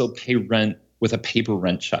tenants still pay rent with a paper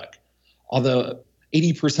rent check, although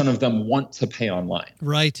 80% of them want to pay online.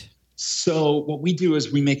 Right. So what we do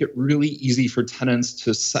is we make it really easy for tenants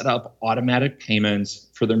to set up automatic payments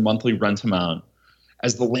for their monthly rent amount.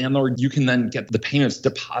 As the landlord, you can then get the payments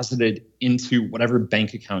deposited into whatever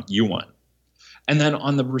bank account you want. And then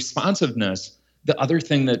on the responsiveness, the other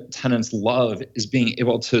thing that tenants love is being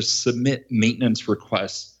able to submit maintenance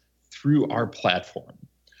requests through our platform.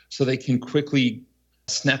 So they can quickly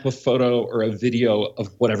snap a photo or a video of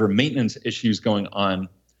whatever maintenance issues going on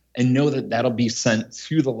and know that that'll be sent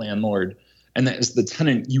to the landlord. And that as the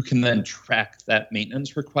tenant, you can then track that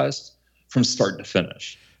maintenance request from start to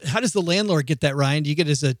finish. How does the landlord get that, Ryan? Do you get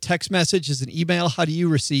it as a text message, as an email? How do you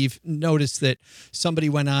receive notice that somebody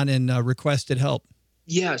went on and requested help?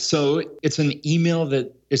 Yeah, so it's an email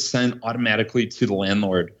that is sent automatically to the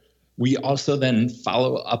landlord. We also then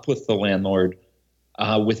follow up with the landlord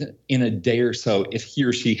within a day or so if he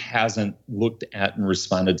or she hasn't looked at and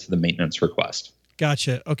responded to the maintenance request.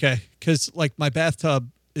 Gotcha. Okay. Because like my bathtub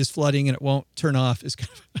is flooding and it won't turn off. Is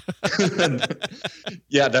kind of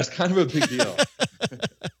yeah, that's kind of a big deal.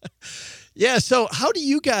 Yeah. So how do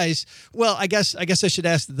you guys, well, I guess I should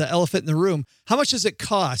ask the elephant in the room. How much does it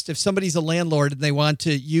cost if somebody's a landlord and they want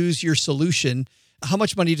to use your solution? How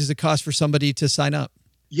much money does it cost for somebody to sign up?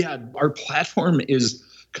 Yeah, our platform is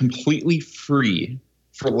completely free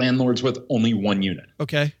for landlords with only one unit.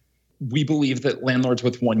 Okay. We believe that landlords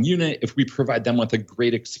with one unit, if we provide them with a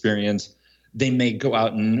great experience, they may go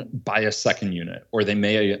out and buy a second unit, or they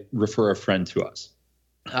may refer a friend to us.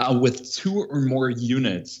 With 2 or more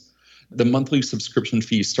units, the monthly subscription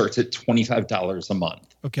fee starts at $25 a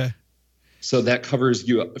month. Okay. So that covers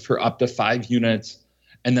you for up to 5 units.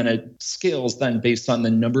 And then it scales then based on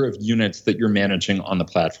the number of units that you're managing on the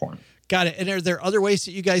platform. Got it. And are there other ways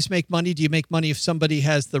that you guys make money? Do you make money if somebody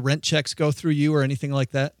has the rent checks go through you or anything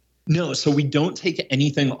like that? No, so we don't take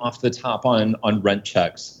anything off the top on rent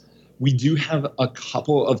checks. We do have a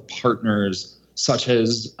couple of partners, such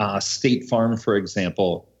as State Farm, for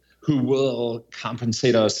example, who will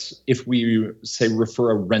compensate us if we, say,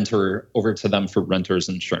 refer a renter over to them for renter's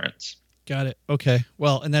insurance. Got it. Okay.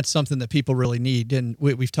 Well, and that's something that people really need. And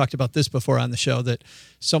we've talked about this before on the show, that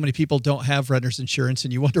so many people don't have renter's insurance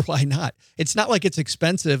and you wonder why not. It's not like it's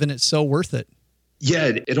expensive and it's so worth it.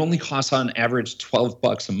 Yeah, it only costs on average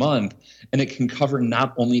 $12 a month, and it can cover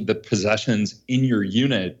not only the possessions in your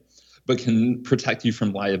unit, but can protect you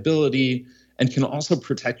from liability and can also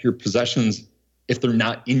protect your possessions if they're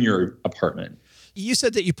not in your apartment. You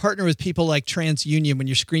said that you partner with people like TransUnion when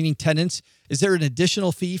you're screening tenants. Is there an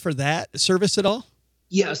additional fee for that service at all?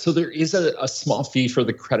 Yeah, so there is a small fee for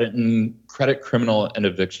the credit, criminal, and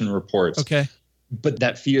eviction reports. Okay. But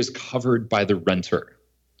that fee is covered by the renter.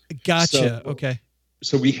 Gotcha. Okay.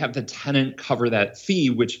 So we have the tenant cover that fee,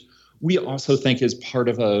 which we also think is part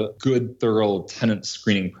of a good, thorough tenant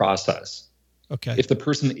screening process. Okay. If the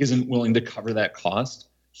person isn't willing to cover that cost,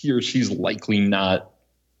 he or she's likely not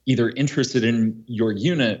either interested in your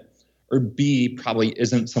unit, or B, probably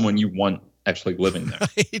isn't someone you want actually living there.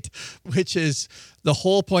 Right. Which is the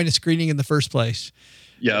whole point of screening in the first place.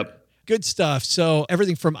 Yep. Good stuff. So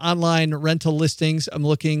everything from online rental listings, I'm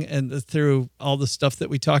looking and through all the stuff that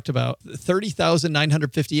we talked about.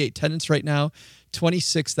 30,958 tenants right now,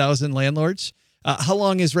 26,000 landlords. How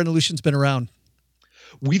long has Rentalutions been around?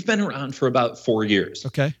 We've been around for about 4 years.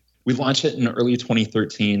 Okay. We launched it in early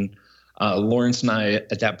 2013. Lawrence and I,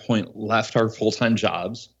 at that point, left our full-time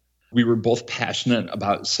jobs. We were both passionate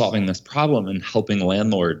about solving this problem and helping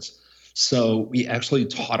landlords. So we actually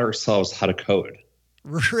taught ourselves how to code.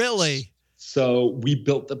 Really? So we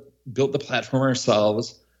built the platform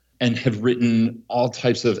ourselves and have written all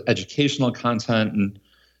types of educational content. And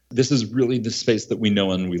this is really the space that we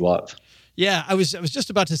know and we love. Yeah, I was just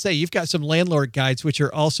about to say, you've got some landlord guides, which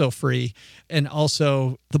are also free, and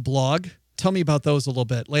also the blog. Tell me about those a little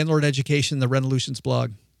bit. Landlord Education, the Rentalutions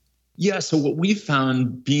blog. Yeah, so what we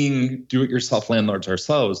found being do-it-yourself landlords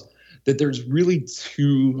ourselves, that there's really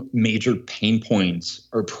two major pain points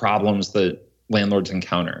or problems that landlords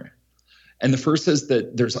encounter. And the first is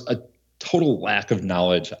that there's a total lack of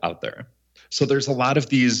knowledge out there. So there's a lot of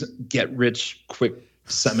these get-rich-quick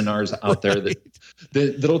seminars out there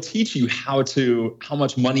that'll teach you how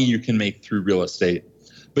much money you can make through real estate.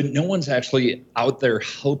 But no one's actually out there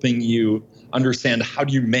helping you understand how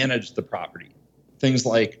do you manage the property. Things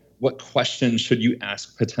like, what questions should you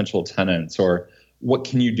ask potential tenants, or what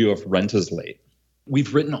can you do if rent is late?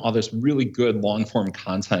 We've written all this really good long-form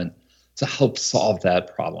content to help solve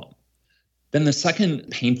that problem. Then the second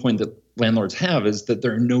pain point that landlords have is that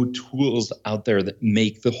there are no tools out there that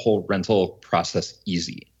make the whole rental process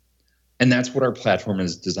easy. And that's what our platform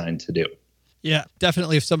is designed to do. Yeah,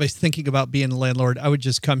 definitely. If somebody's thinking about being a landlord, I would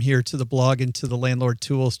just come here to the blog and to the landlord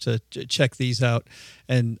tools to check these out.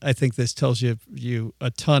 And I think this tells you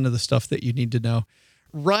a ton of the stuff that you need to know.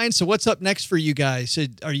 Ryan, so what's up next for you guys?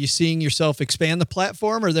 Are you seeing yourself expand the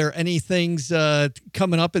platform? Are there any things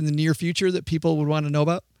coming up in the near future that people would want to know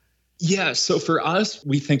about? Yeah, so for us,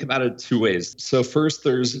 we think about it two ways. So first,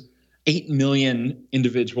 there's 8 million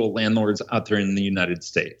individual landlords out there in the United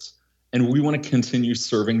States, and we want to continue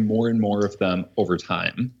serving more and more of them over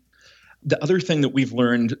time. The other thing that we've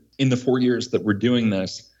learned in the 4 years that we're doing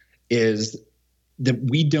this is that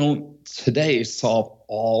we don't today solve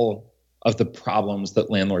all of the problems that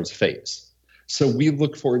landlords face. So we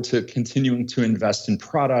look forward to continuing to invest in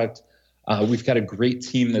product. We've got a great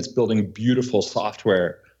team that's building beautiful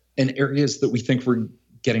software. And areas that we think we're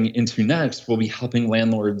getting into next will be helping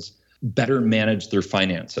landlords better manage their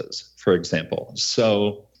finances, for example.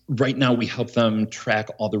 So right now we help them track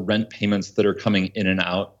all the rent payments that are coming in and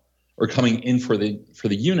out or coming in for the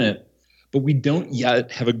unit, but we don't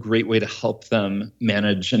yet have a great way to help them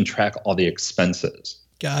manage and track all the expenses.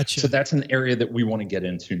 Gotcha. So that's an area that we want to get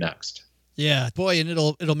into next. Yeah, boy, and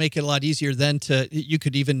it'll make it a lot easier then you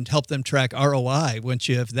could even help them track ROI once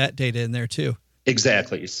you have that data in there too.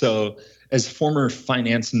 Exactly. So as former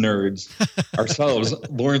finance nerds ourselves,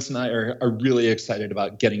 Lawrence and I are really excited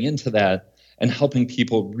about getting into that and helping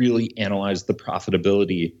people really analyze the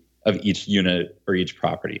profitability of each unit or each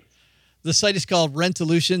property. The site is called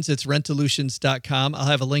Rentalutions. It's rentalutions.com. I'll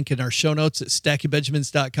have a link in our show notes at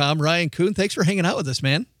stackybenjamins.com. Ryan Kuhn, thanks for hanging out with us,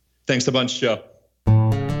 man. Thanks a bunch, Joe.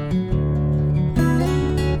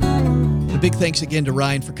 A big thanks again to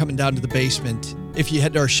Ryan for coming down to the basement. If you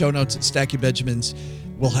head to our show notes at Stacky Benjamins,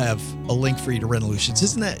 we'll have a link for you to Rentalutions.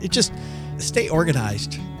 Isn't that, it just, stay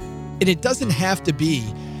organized. And it doesn't have to be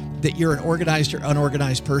that you're an organized or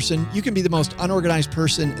unorganized person. You can be the most unorganized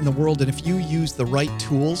person in the world, and if you use the right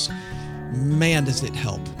tools, man, does it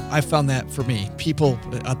help. I found that for me. People,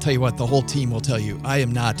 I'll tell you what, the whole team will tell you, I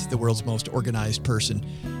am not the world's most organized person.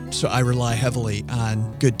 So I rely heavily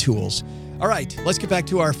on good tools. All right, let's get back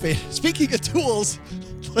to our, speaking of tools,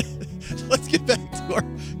 let's get back to our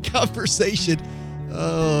conversation.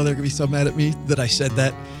 Oh, they're going to be so mad at me that I said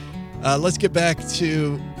that. Let's get back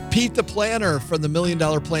to Pete the Planner from the $1 Million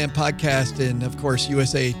Plan podcast, and of course,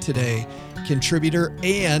 USA Today contributor,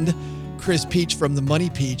 and Chris Peach from the Money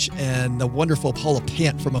Peach, and the wonderful Paula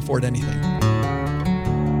Pant from Afford Anything.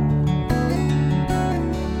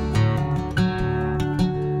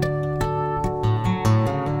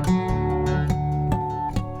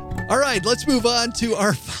 All right, let's move on to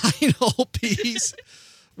our final piece,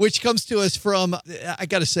 which comes to us from, I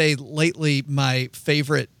got to say, lately, my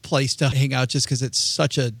favorite place to hang out just because it's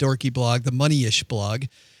such a dorky blog, the Moneyish blog.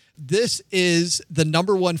 This is the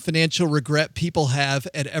number one financial regret people have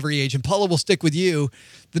at every age. And Paula, will stick with you.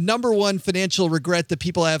 The number one financial regret that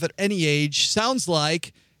people have at any age sounds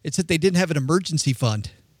like it's that they didn't have an emergency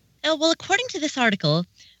fund. Oh, well, according to this article,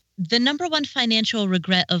 the number one financial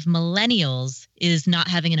regret of millennials is not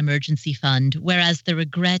having an emergency fund, whereas the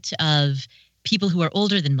regret of people who are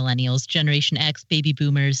older than millennials, Generation X, baby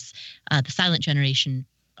boomers, the silent generation,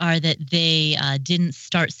 are that they didn't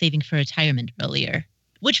start saving for retirement earlier.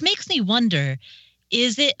 Which makes me wonder,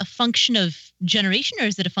 is it a function of generation or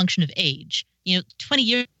is it a function of age? 20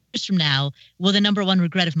 years from now, will the number one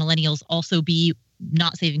regret of millennials also be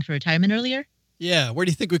not saving for retirement earlier? Yeah. Where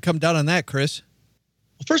do you think we come down on that, Chris?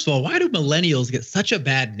 Well, first of all, why do millennials get such a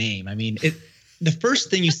bad name? I mean, the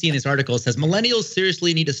first thing you see in this article says millennials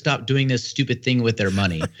seriously need to stop doing this stupid thing with their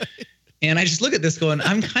money. And I just look at this going,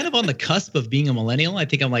 I'm kind of on the cusp of being a millennial. I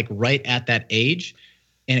think I'm like right at that age.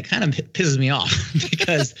 And it kind of pisses me off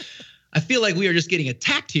because I feel like we are just getting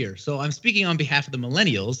attacked here. So I'm speaking on behalf of the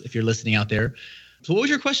millennials, if you're listening out there. So what was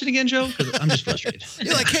your question again, Joe? Because I'm just frustrated.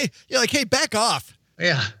 You're like, hey, back off.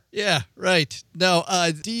 Yeah. Yeah, right. No,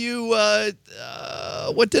 do you,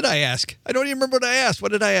 what did I ask? I don't even remember what I asked.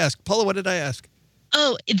 What did I ask? Paula, what did I ask?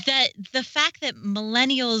 Oh, that the fact that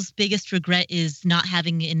millennials' biggest regret is not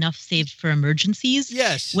having enough saved for emergencies.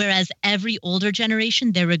 Yes. Whereas every older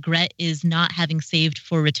generation, their regret is not having saved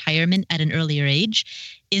for retirement at an earlier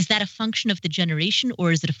age. Is that a function of the generation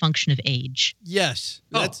or is it a function of age? Yes.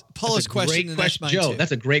 That's Paula's question. Great and question, that's mine Joe. too.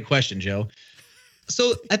 That's a great question, Joe.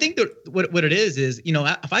 So I think that what it is,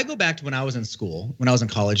 if I go back to when I was in school, when I was in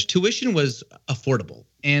college, tuition was affordable.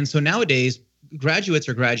 And so nowadays, graduates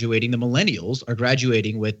are graduating, the millennials are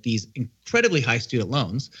graduating with these incredibly high student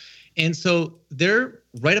loans. And so they're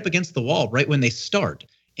right up against the wall right when they start.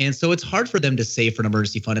 And so it's hard for them to save for an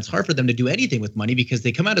emergency fund. It's hard for them to do anything with money because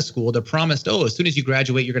they come out of school, they're promised, as soon as you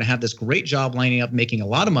graduate, you're going to have this great job lining up, making a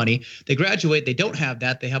lot of money. They graduate, they don't have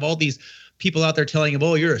that. They have all these people out there telling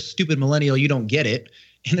them, you're a stupid millennial, you don't get it.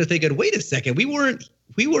 And they're thinking, wait a second, we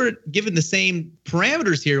weren't given the same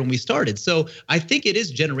parameters here when we started. So I think it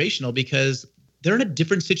is generational because they're in a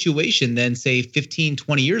different situation than, say, 15,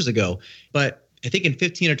 20 years ago. But I think in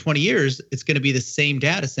 15 or 20 years, it's going to be the same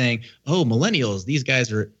data saying, millennials, these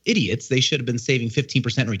guys are idiots. They should have been saving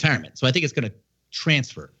 15% in retirement. So I think it's going to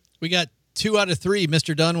transfer. We got 2 out of 3.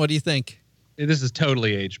 Mr. Dunn, what do you think? This is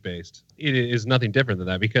totally age-based. It is nothing different than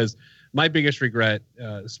that because my biggest regret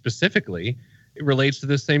specifically, it relates to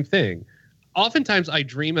the same thing. Oftentimes I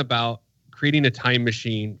dream about creating a time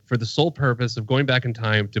machine for the sole purpose of going back in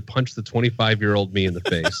time to punch the 25-year-old me in the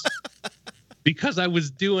face because I was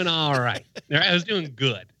doing all right. I was doing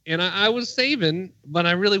good. And I was saving, but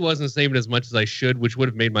I really wasn't saving as much as I should, which would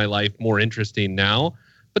have made my life more interesting now.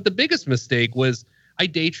 But the biggest mistake was I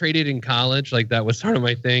day traded in college. Like that was sort of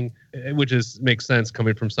my thing, which makes sense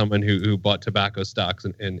coming from someone who bought tobacco stocks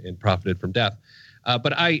and profited from death.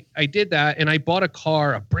 But I did that, and I bought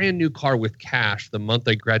a brand new car with cash the month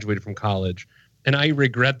I graduated from college, and I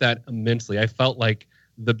regret that immensely. I felt like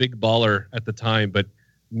the big baller at the time, but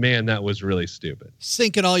man, that was really stupid.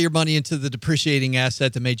 Sinking all your money into the depreciating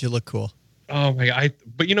asset that made you look cool. Oh my God!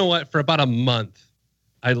 But you know what? For about a month,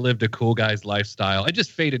 I lived a cool guy's lifestyle. I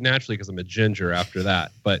just faded naturally because I'm a ginger after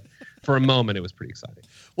that. But for a moment, it was pretty exciting.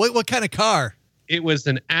 What kind of car? It was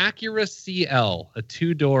an Acura CL, a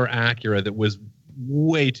 2-door Acura that was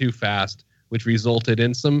way too fast, which resulted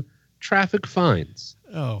in some traffic fines.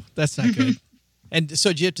 Oh, that's not good. And so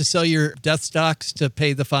did you have to sell your death stocks to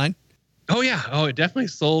pay the fine? Oh, yeah. Oh, it definitely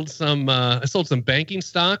sold some. I sold some banking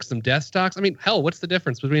stocks, some death stocks. I mean, hell, what's the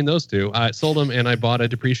difference between those two? I sold them and I bought a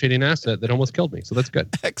depreciating asset that almost killed me. So that's good.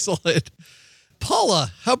 Excellent.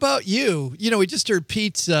 Paula, how about you? We just heard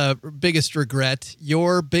Pete's biggest regret.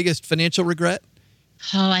 Your biggest financial regret?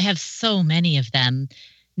 Oh, I have so many of them.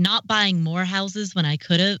 Not buying more houses when I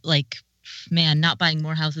could have, not buying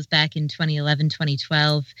more houses back in 2011,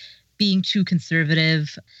 2012, being too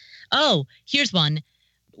conservative. Oh, here's one.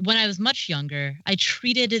 When I was much younger, I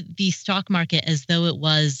treated the stock market as though it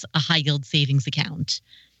was a high yield savings account.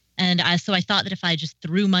 And so I thought that if I just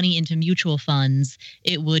threw money into mutual funds,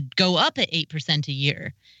 it would go up at 8% a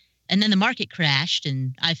year. And then the market crashed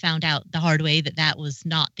and I found out the hard way that that was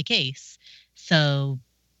not the case. So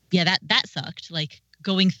yeah, that sucked.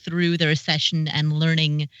 Going through the recession and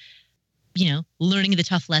learning the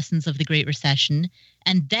tough lessons of the Great Recession,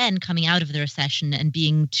 and then coming out of the recession and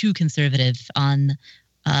being too conservative on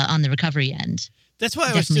the recovery end. That's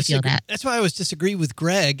why That's why I was disagreeing with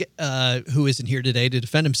Greg, who isn't here today to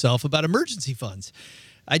defend himself, about emergency funds.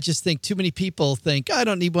 I just think too many people think, I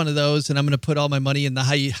don't need one of those, and I'm going to put all my money in the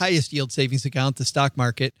highest yield savings account, the stock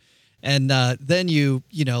market. And then you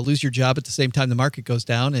lose your job at the same time the market goes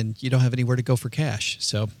down and you don't have anywhere to go for cash.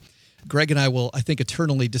 So Greg and I will, I think,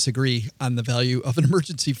 eternally disagree on the value of an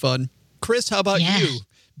emergency fund. Chris, how about you?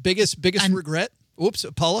 Biggest regret? Oops,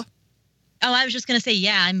 Paula? Oh, I was just going to say,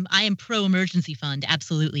 I am pro emergency fund.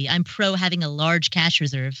 Absolutely. I'm pro having a large cash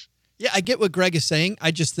reserve. Yeah, I get what Greg is saying. I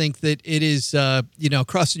just think that it is,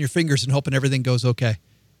 crossing your fingers and hoping everything goes okay.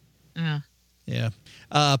 Yeah.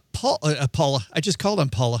 Paula. I just called on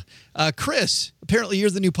Paula. Chris, apparently you're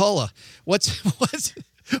the new Paula. What's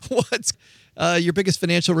your biggest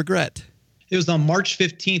financial regret? It was on March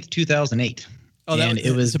 15th, 2008. And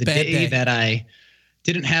it was the day that I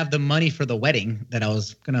didn't have the money for the wedding that I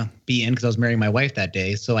was going to be in because I was marrying my wife that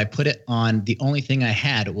day. So I put it on, the only thing I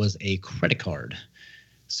had was a credit card.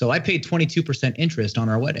 So I paid 22% interest on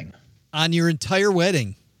our wedding. On your entire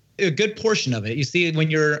wedding? a good portion of it. You see,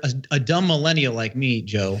 when you're a dumb millennial like me,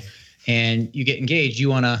 Joe, and you get engaged, you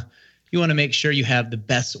want to make sure you have the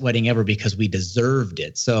best wedding ever because we deserved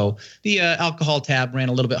it. So the alcohol tab ran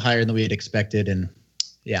a little bit higher than we had expected. And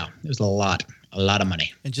yeah, it was a lot of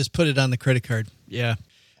money. And just put it on the credit card. Yeah.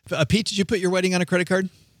 Pete, did you put your wedding on a credit card?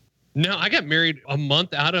 No, I got married a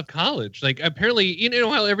month out of college. Like, apparently, you know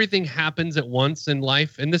how everything happens at once in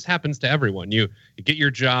life, and this happens to everyone. You get your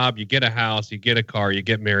job, you get a house, you get a car, you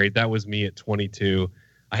get married. That was me at 22.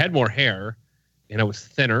 I had more hair, and I was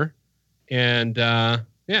thinner, and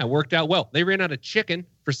it worked out well. They ran out of chicken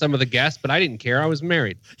for some of the guests, but I didn't care. I was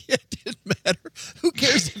married. Yeah, it didn't matter. Who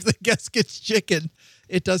cares if the guest gets chicken?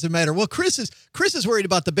 It doesn't matter. Well, Chris is worried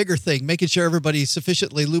about the bigger thing, making sure everybody's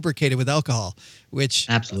sufficiently lubricated with alcohol, which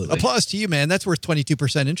absolutely applause to you, man. That's worth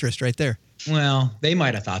 22% interest right there. Well, they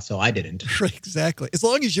might have thought so. I didn't. Exactly. As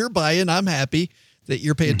long as you're buying, I'm happy that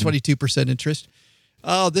you're paying 22% interest.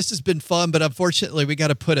 Oh, this has been fun, but unfortunately, we got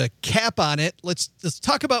to put a cap on it. Let's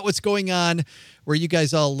talk about what's going on where you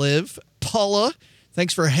guys all live. Paula,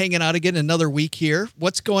 thanks for hanging out again another week here.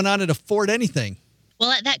 What's going on at Afford Anything? Well,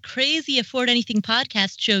 at that crazy Afford Anything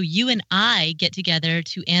podcast show, you and I get together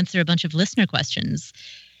to answer a bunch of listener questions.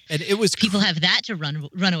 And it was people have that to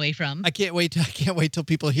run away from. I can't wait till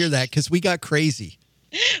people hear that because we got crazy.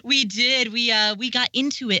 We did. We got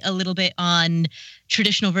into it a little bit on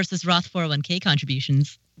traditional versus Roth 401k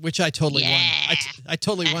contributions, which I totally won. I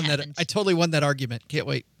totally won that. I totally won that argument. Can't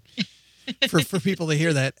wait for people to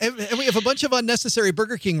hear that. And we have a bunch of unnecessary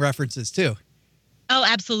Burger King references too. Oh,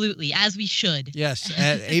 absolutely. As we should. Yes.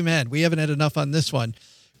 Amen. We haven't had enough on this one.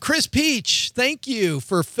 Chris Peach, thank you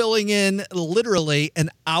for filling in literally an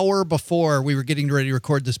hour before we were getting ready to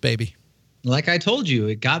record this baby. Like I told you,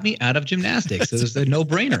 it got me out of gymnastics. It was a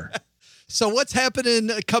no-brainer. So what's happening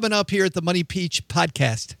coming up here at the Money Peach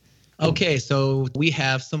podcast? Okay, so we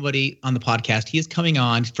have somebody on the podcast. He is coming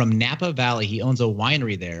on from Napa Valley. He owns a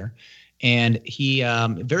winery there. And he,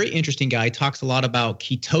 very interesting guy, talks a lot about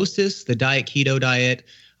ketosis, the keto diet,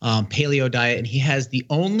 paleo diet. And he has the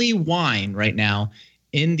only wine right now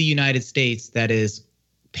in the United States that is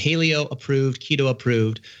paleo approved, keto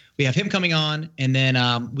approved. We have him coming on, and then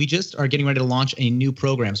we just are getting ready to launch a new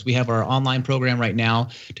program. So we have our online program right now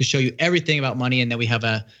to show you everything about money, and then we have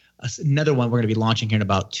another one we're going to be launching here in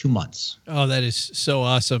about 2 months. Oh, that is so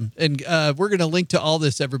awesome. And we're going to link to all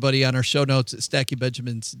this, everybody, on our show notes at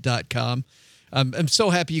stackingbenjamins.com. I'm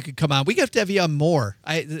so happy you could come on. We have to have you on more.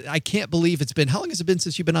 I can't believe it's been, how long has it been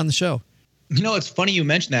since you've been on the show? You know, it's funny you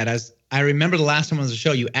mentioned that. As I remember the last time on the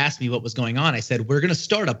show, you asked me what was going on. I said, we're going to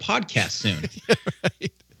start a podcast soon.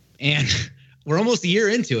 Right. And we're almost a year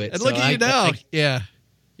into it. And look at you now. Yeah.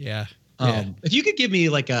 If you could give me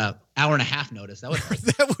like a hour and a half notice, that would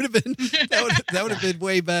that would have been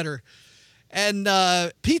way better. And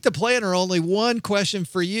Pete the Planner, only one question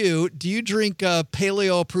for you. Do you drink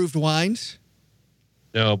paleo approved wines?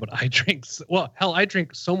 No, but I drink I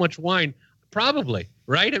drink so much wine, probably,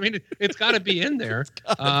 right? I mean, it's got to be in there.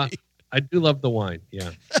 I do love the wine.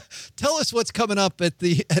 Yeah. Tell us what's coming up at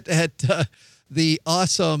the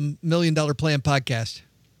awesome $1 Million Plan podcast.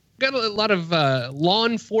 Got a lot of law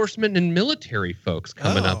enforcement and military folks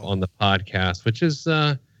coming up on the podcast, which is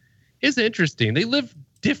interesting. They live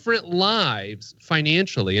different lives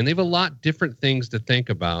financially, and they have a lot different things to think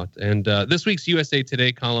about. And this week's USA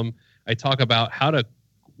Today column, I talk about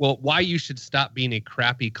why you should stop being a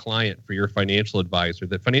crappy client for your financial advisor.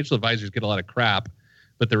 That financial advisors get a lot of crap,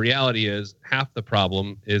 but the reality is half the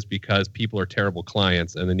problem is because people are terrible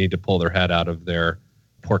clients and they need to pull their head out of their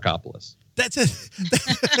porkopolis. That's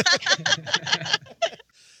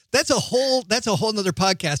a whole nother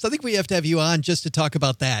podcast. I think we have to have you on just to talk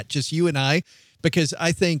about that, just you and I, because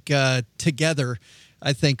I think together,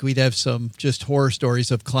 I think we'd have some just horror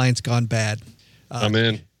stories of clients gone bad. I'm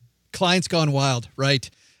in. Clients gone wild, right?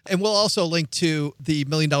 And we'll also link to the $1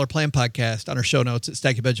 Million Plan podcast on our show notes at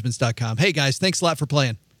stackingbenjamins.com. Hey, guys, thanks a lot for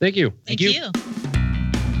playing. Thank you. Thank you.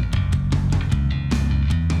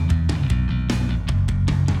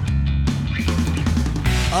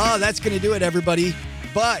 Oh, that's going to do it, everybody.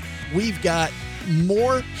 But we've got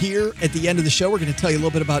more here at the end of the show. We're going to tell you a little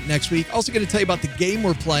bit about next week. Also going to tell you about the game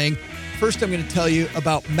we're playing. First, I'm going to tell you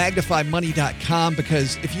about magnifymoney.com,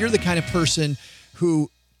 because if you're the kind of person who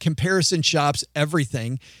comparison shops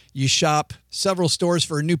everything, you shop several stores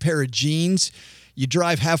for a new pair of jeans, you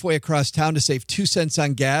drive halfway across town to save 2 cents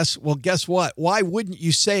on gas, well, guess what? Why wouldn't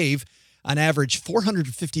you save on average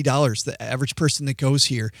 $450, the average person that goes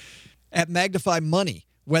here at Magnify Money?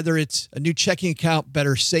 Whether it's a new checking account,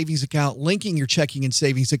 better savings account, linking your checking and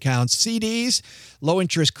savings accounts, CDs, low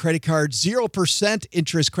interest credit cards, 0%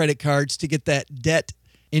 interest credit cards to get that debt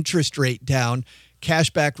interest rate down,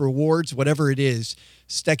 cashback rewards, whatever it is,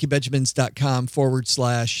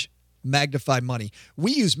 StackyBenjamins.com/Magnify Money.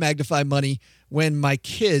 We use Magnify Money when my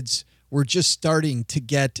kids were just starting to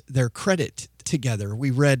get their credit together.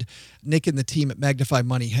 We read Nick and the team at Magnify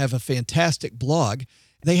Money have a fantastic blog.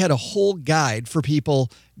 They had a whole guide for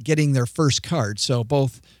people getting their first card. So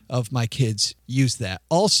both of my kids use that.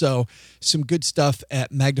 Also, some good stuff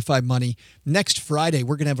at Magnify Money. Next Friday,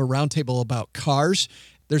 we're going to have a roundtable about cars.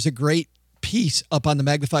 There's a great piece up on the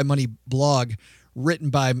Magnify Money blog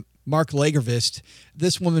written by Mark Lagervist.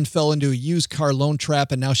 This woman fell into a used car loan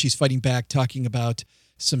trap, and now she's fighting back, talking about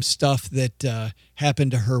some stuff that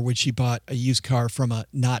happened to her when she bought a used car from a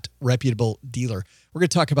not reputable dealer. We're going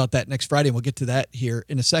to talk about that next Friday, and we'll get to that here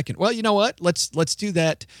in a second. Well, you know what? Let's do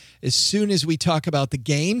that as soon as we talk about the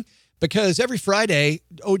game, because every Friday,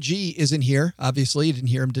 OG isn't here. Obviously, you didn't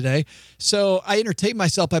hear him today. So I entertain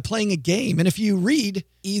myself by playing a game. And if you read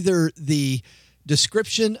either the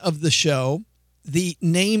description of the show, the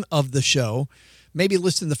name of the show, maybe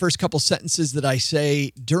listen to the first couple sentences that I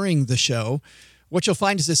say during the show, what you'll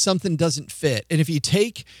find is that something doesn't fit. And if you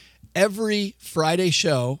take every Friday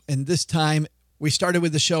show, and this time we started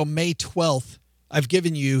with the show May 12th, I've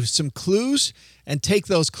given you some clues, and take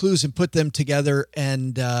those clues and put them together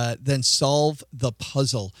and then solve the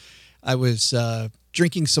puzzle. I was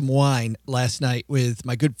drinking some wine last night with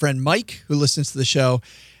my good friend Mike, who listens to the show,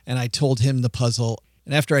 and I told him the puzzle.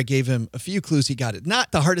 And after I gave him a few clues, he got it.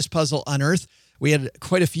 Not the hardest puzzle on earth. We had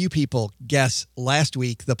quite a few people guess last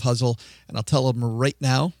week the puzzle, and I'll tell them right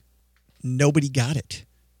now, nobody got it.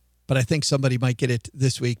 But I think somebody might get it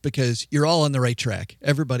this week because you're all on the right track.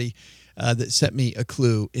 Everybody that sent me a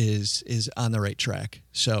clue is on the right track.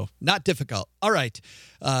 So not difficult. All right.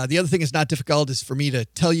 The other thing that's not difficult is for me to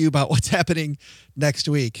tell you about what's happening next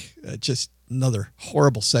week. Just another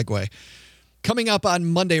horrible segue. Coming up on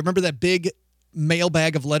Monday, remember that big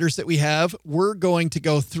mailbag of letters that we have? We're going to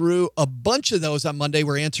go through a bunch of those on Monday.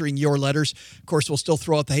 We're answering your letters. Of course, we'll still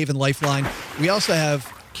throw out the Haven Lifeline. We also have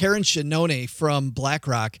Karen Shannone from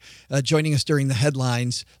BlackRock joining us during the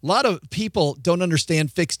headlines. A lot of people don't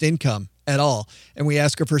understand fixed income at all, and we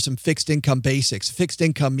ask her for some fixed income basics. Fixed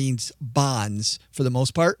income means bonds for the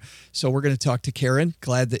most part, so we're going to talk to Karen.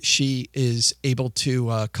 Glad that she is able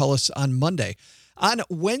to call us on Monday. On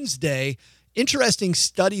Wednesday, interesting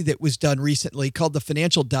study that was done recently called the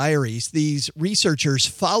Financial Diaries. These researchers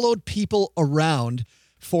followed people around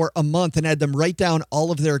for a month and had them write down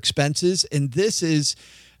all of their expenses. And this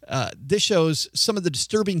shows some of the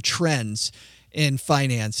disturbing trends in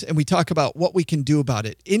finance. And we talk about what we can do about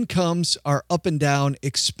it. Incomes are up and down.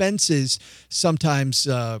 Expenses sometimes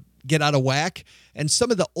get out of whack. And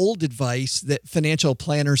some of the old advice that financial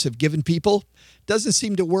planners have given people doesn't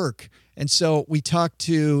seem to work. And so we talk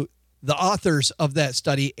to the authors of that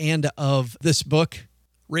study and of this book,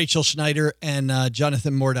 Rachel Schneider and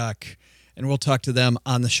Jonathan Murdoch, and we'll talk to them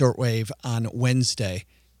on the shortwave on Wednesday.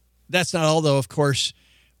 That's not all, though. Of course,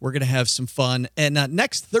 we're going to have some fun. And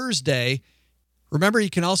next Thursday, remember, you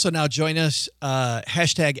can also now join us,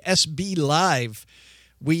 hashtag SB Live.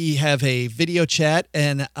 We have a video chat,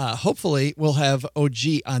 and hopefully we'll have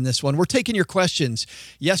OG on this one. We're taking your questions.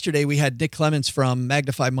 Yesterday, we had Nick Clements from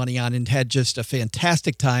Magnify Money on and had just a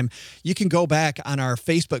fantastic time. You can go back on our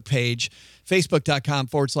Facebook page,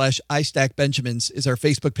 facebook.com/iStackBenjamins is our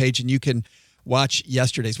Facebook page, and you can watch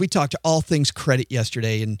yesterday's. We talked all things credit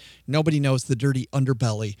yesterday, and nobody knows the dirty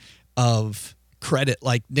underbelly of credit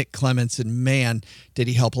like Nick Clements, and man, did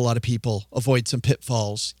he help a lot of people avoid some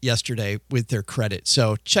pitfalls yesterday with their credit.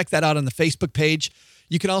 So check that out on the Facebook page.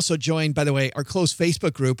 You can also join, by the way, our closed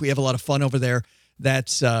Facebook group. We have a lot of fun over there.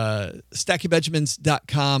 That's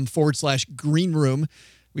StackyBenjamins.com/green room.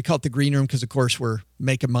 We call it the green room because, of course, we're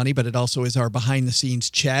making money, but it also is our behind-the-scenes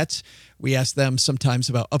chats. We ask them sometimes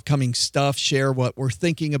about upcoming stuff, share what we're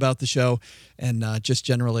thinking about the show, and just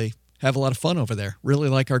generally have a lot of fun over there. Really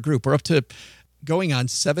like our group. We're up to going on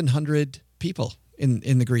 700 people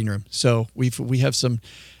in the green room. So we have some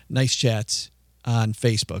nice chats on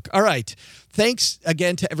Facebook. All right. Thanks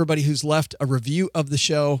again to everybody who's left a review of the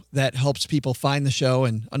show. That helps people find the show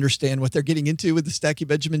and understand what they're getting into with the Stacky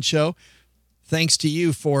Benjamin Show. Thanks to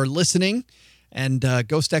you for listening, and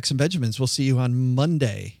go stack some Benjamins. We'll see you on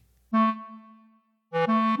Monday.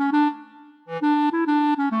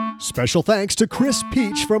 Special thanks to Chris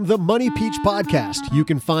Peach from the Money Peach Podcast. You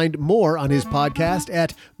can find more on his podcast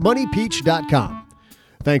at moneypeach.com.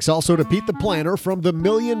 Thanks also to Pete the Planner from the $1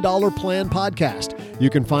 Million Plan Podcast.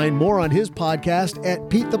 You can find more on his podcast at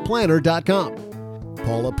petetheplanner.com.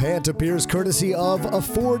 Paula Pant appears courtesy of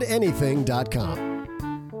affordanything.com.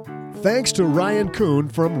 Thanks to Ryan Kuhn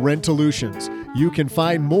from Rentalutions. You can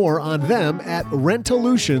find more on them at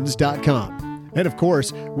Rentalutions.com. And of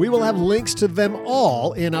course, we will have links to them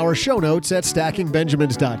all in our show notes at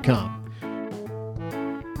StackingBenjamins.com.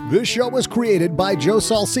 This show was created by Joe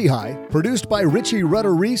Saul-Sehy, produced by Richie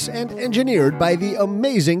Rutter-Reese, and engineered by the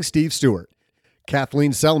amazing Steve Stewart.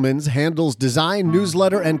 Kathleen Selmans handles design,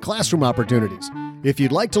 newsletter, and classroom opportunities. If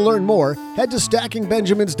you'd like to learn more, head to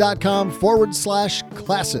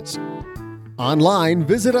stackingbenjamins.com/classes. Online,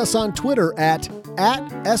 visit us on Twitter at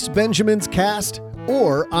SBenjaminsCast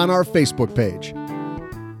or on our Facebook page.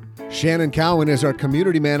 Shannon Cowan is our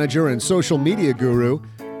community manager and social media guru.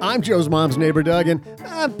 I'm Joe's mom's neighbor, Doug, and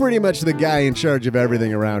I'm pretty much the guy in charge of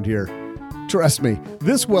everything around here. Trust me,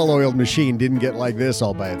 this well-oiled machine didn't get like this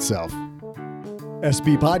all by itself.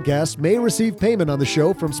 SB Podcasts may receive payment on the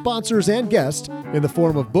show from sponsors and guests in the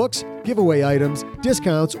form of books, giveaway items,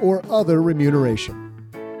 discounts, or other remuneration.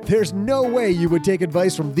 There's no way you would take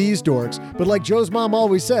advice from these dorks, but like Joe's mom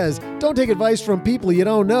always says, don't take advice from people you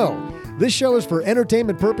don't know. This show is for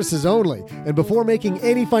entertainment purposes only, and before making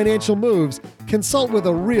any financial moves, consult with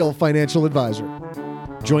a real financial advisor.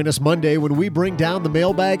 Join us Monday when we bring down the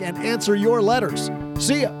mailbag and answer your letters.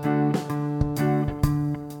 See ya!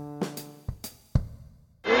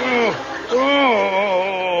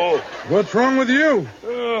 What's wrong with you?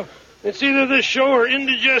 It's either this show or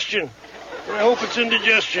indigestion. I hope it's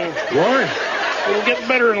indigestion. Why? It'll get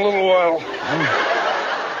better in a little while.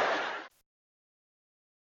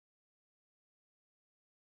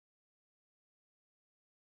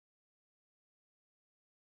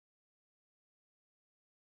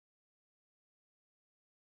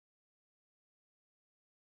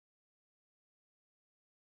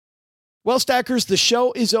 Well, Stackers, the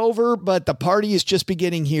show is over, but the party is just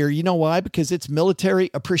beginning here. You know why? Because it's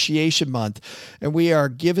Military Appreciation Month, and we are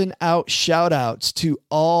giving out shout-outs to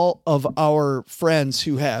all of our friends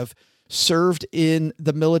who have served in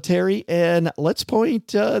the military. And let's point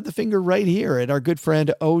the finger right here at our good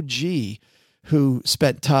friend OG, who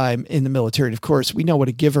spent time in the military. And, of course, we know what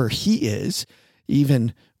a giver he is,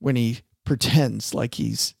 even when he pretends like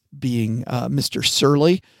he's being Mr.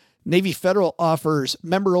 Surly. Navy Federal offers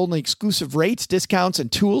member-only exclusive rates, discounts,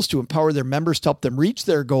 and tools to empower their members to help them reach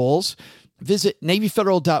their goals. Visit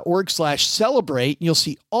NavyFederal.org/celebrate, and you'll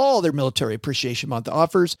see all their Military Appreciation Month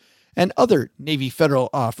offers and other Navy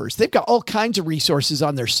Federal offers. They've got all kinds of resources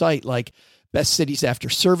on their site, like best cities after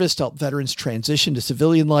service to help veterans transition to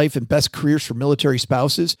civilian life and best careers for military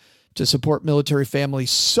spouses to support military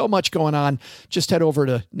families. So much going on. Just head over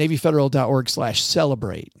to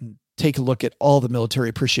NavyFederal.org/celebrate and take a look at all the Military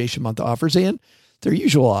Appreciation Month offers and their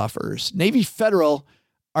usual offers. Navy Federal,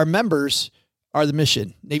 our members are the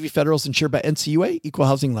mission. Navy Federal is insured by NCUA, Equal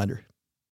Housing Lender.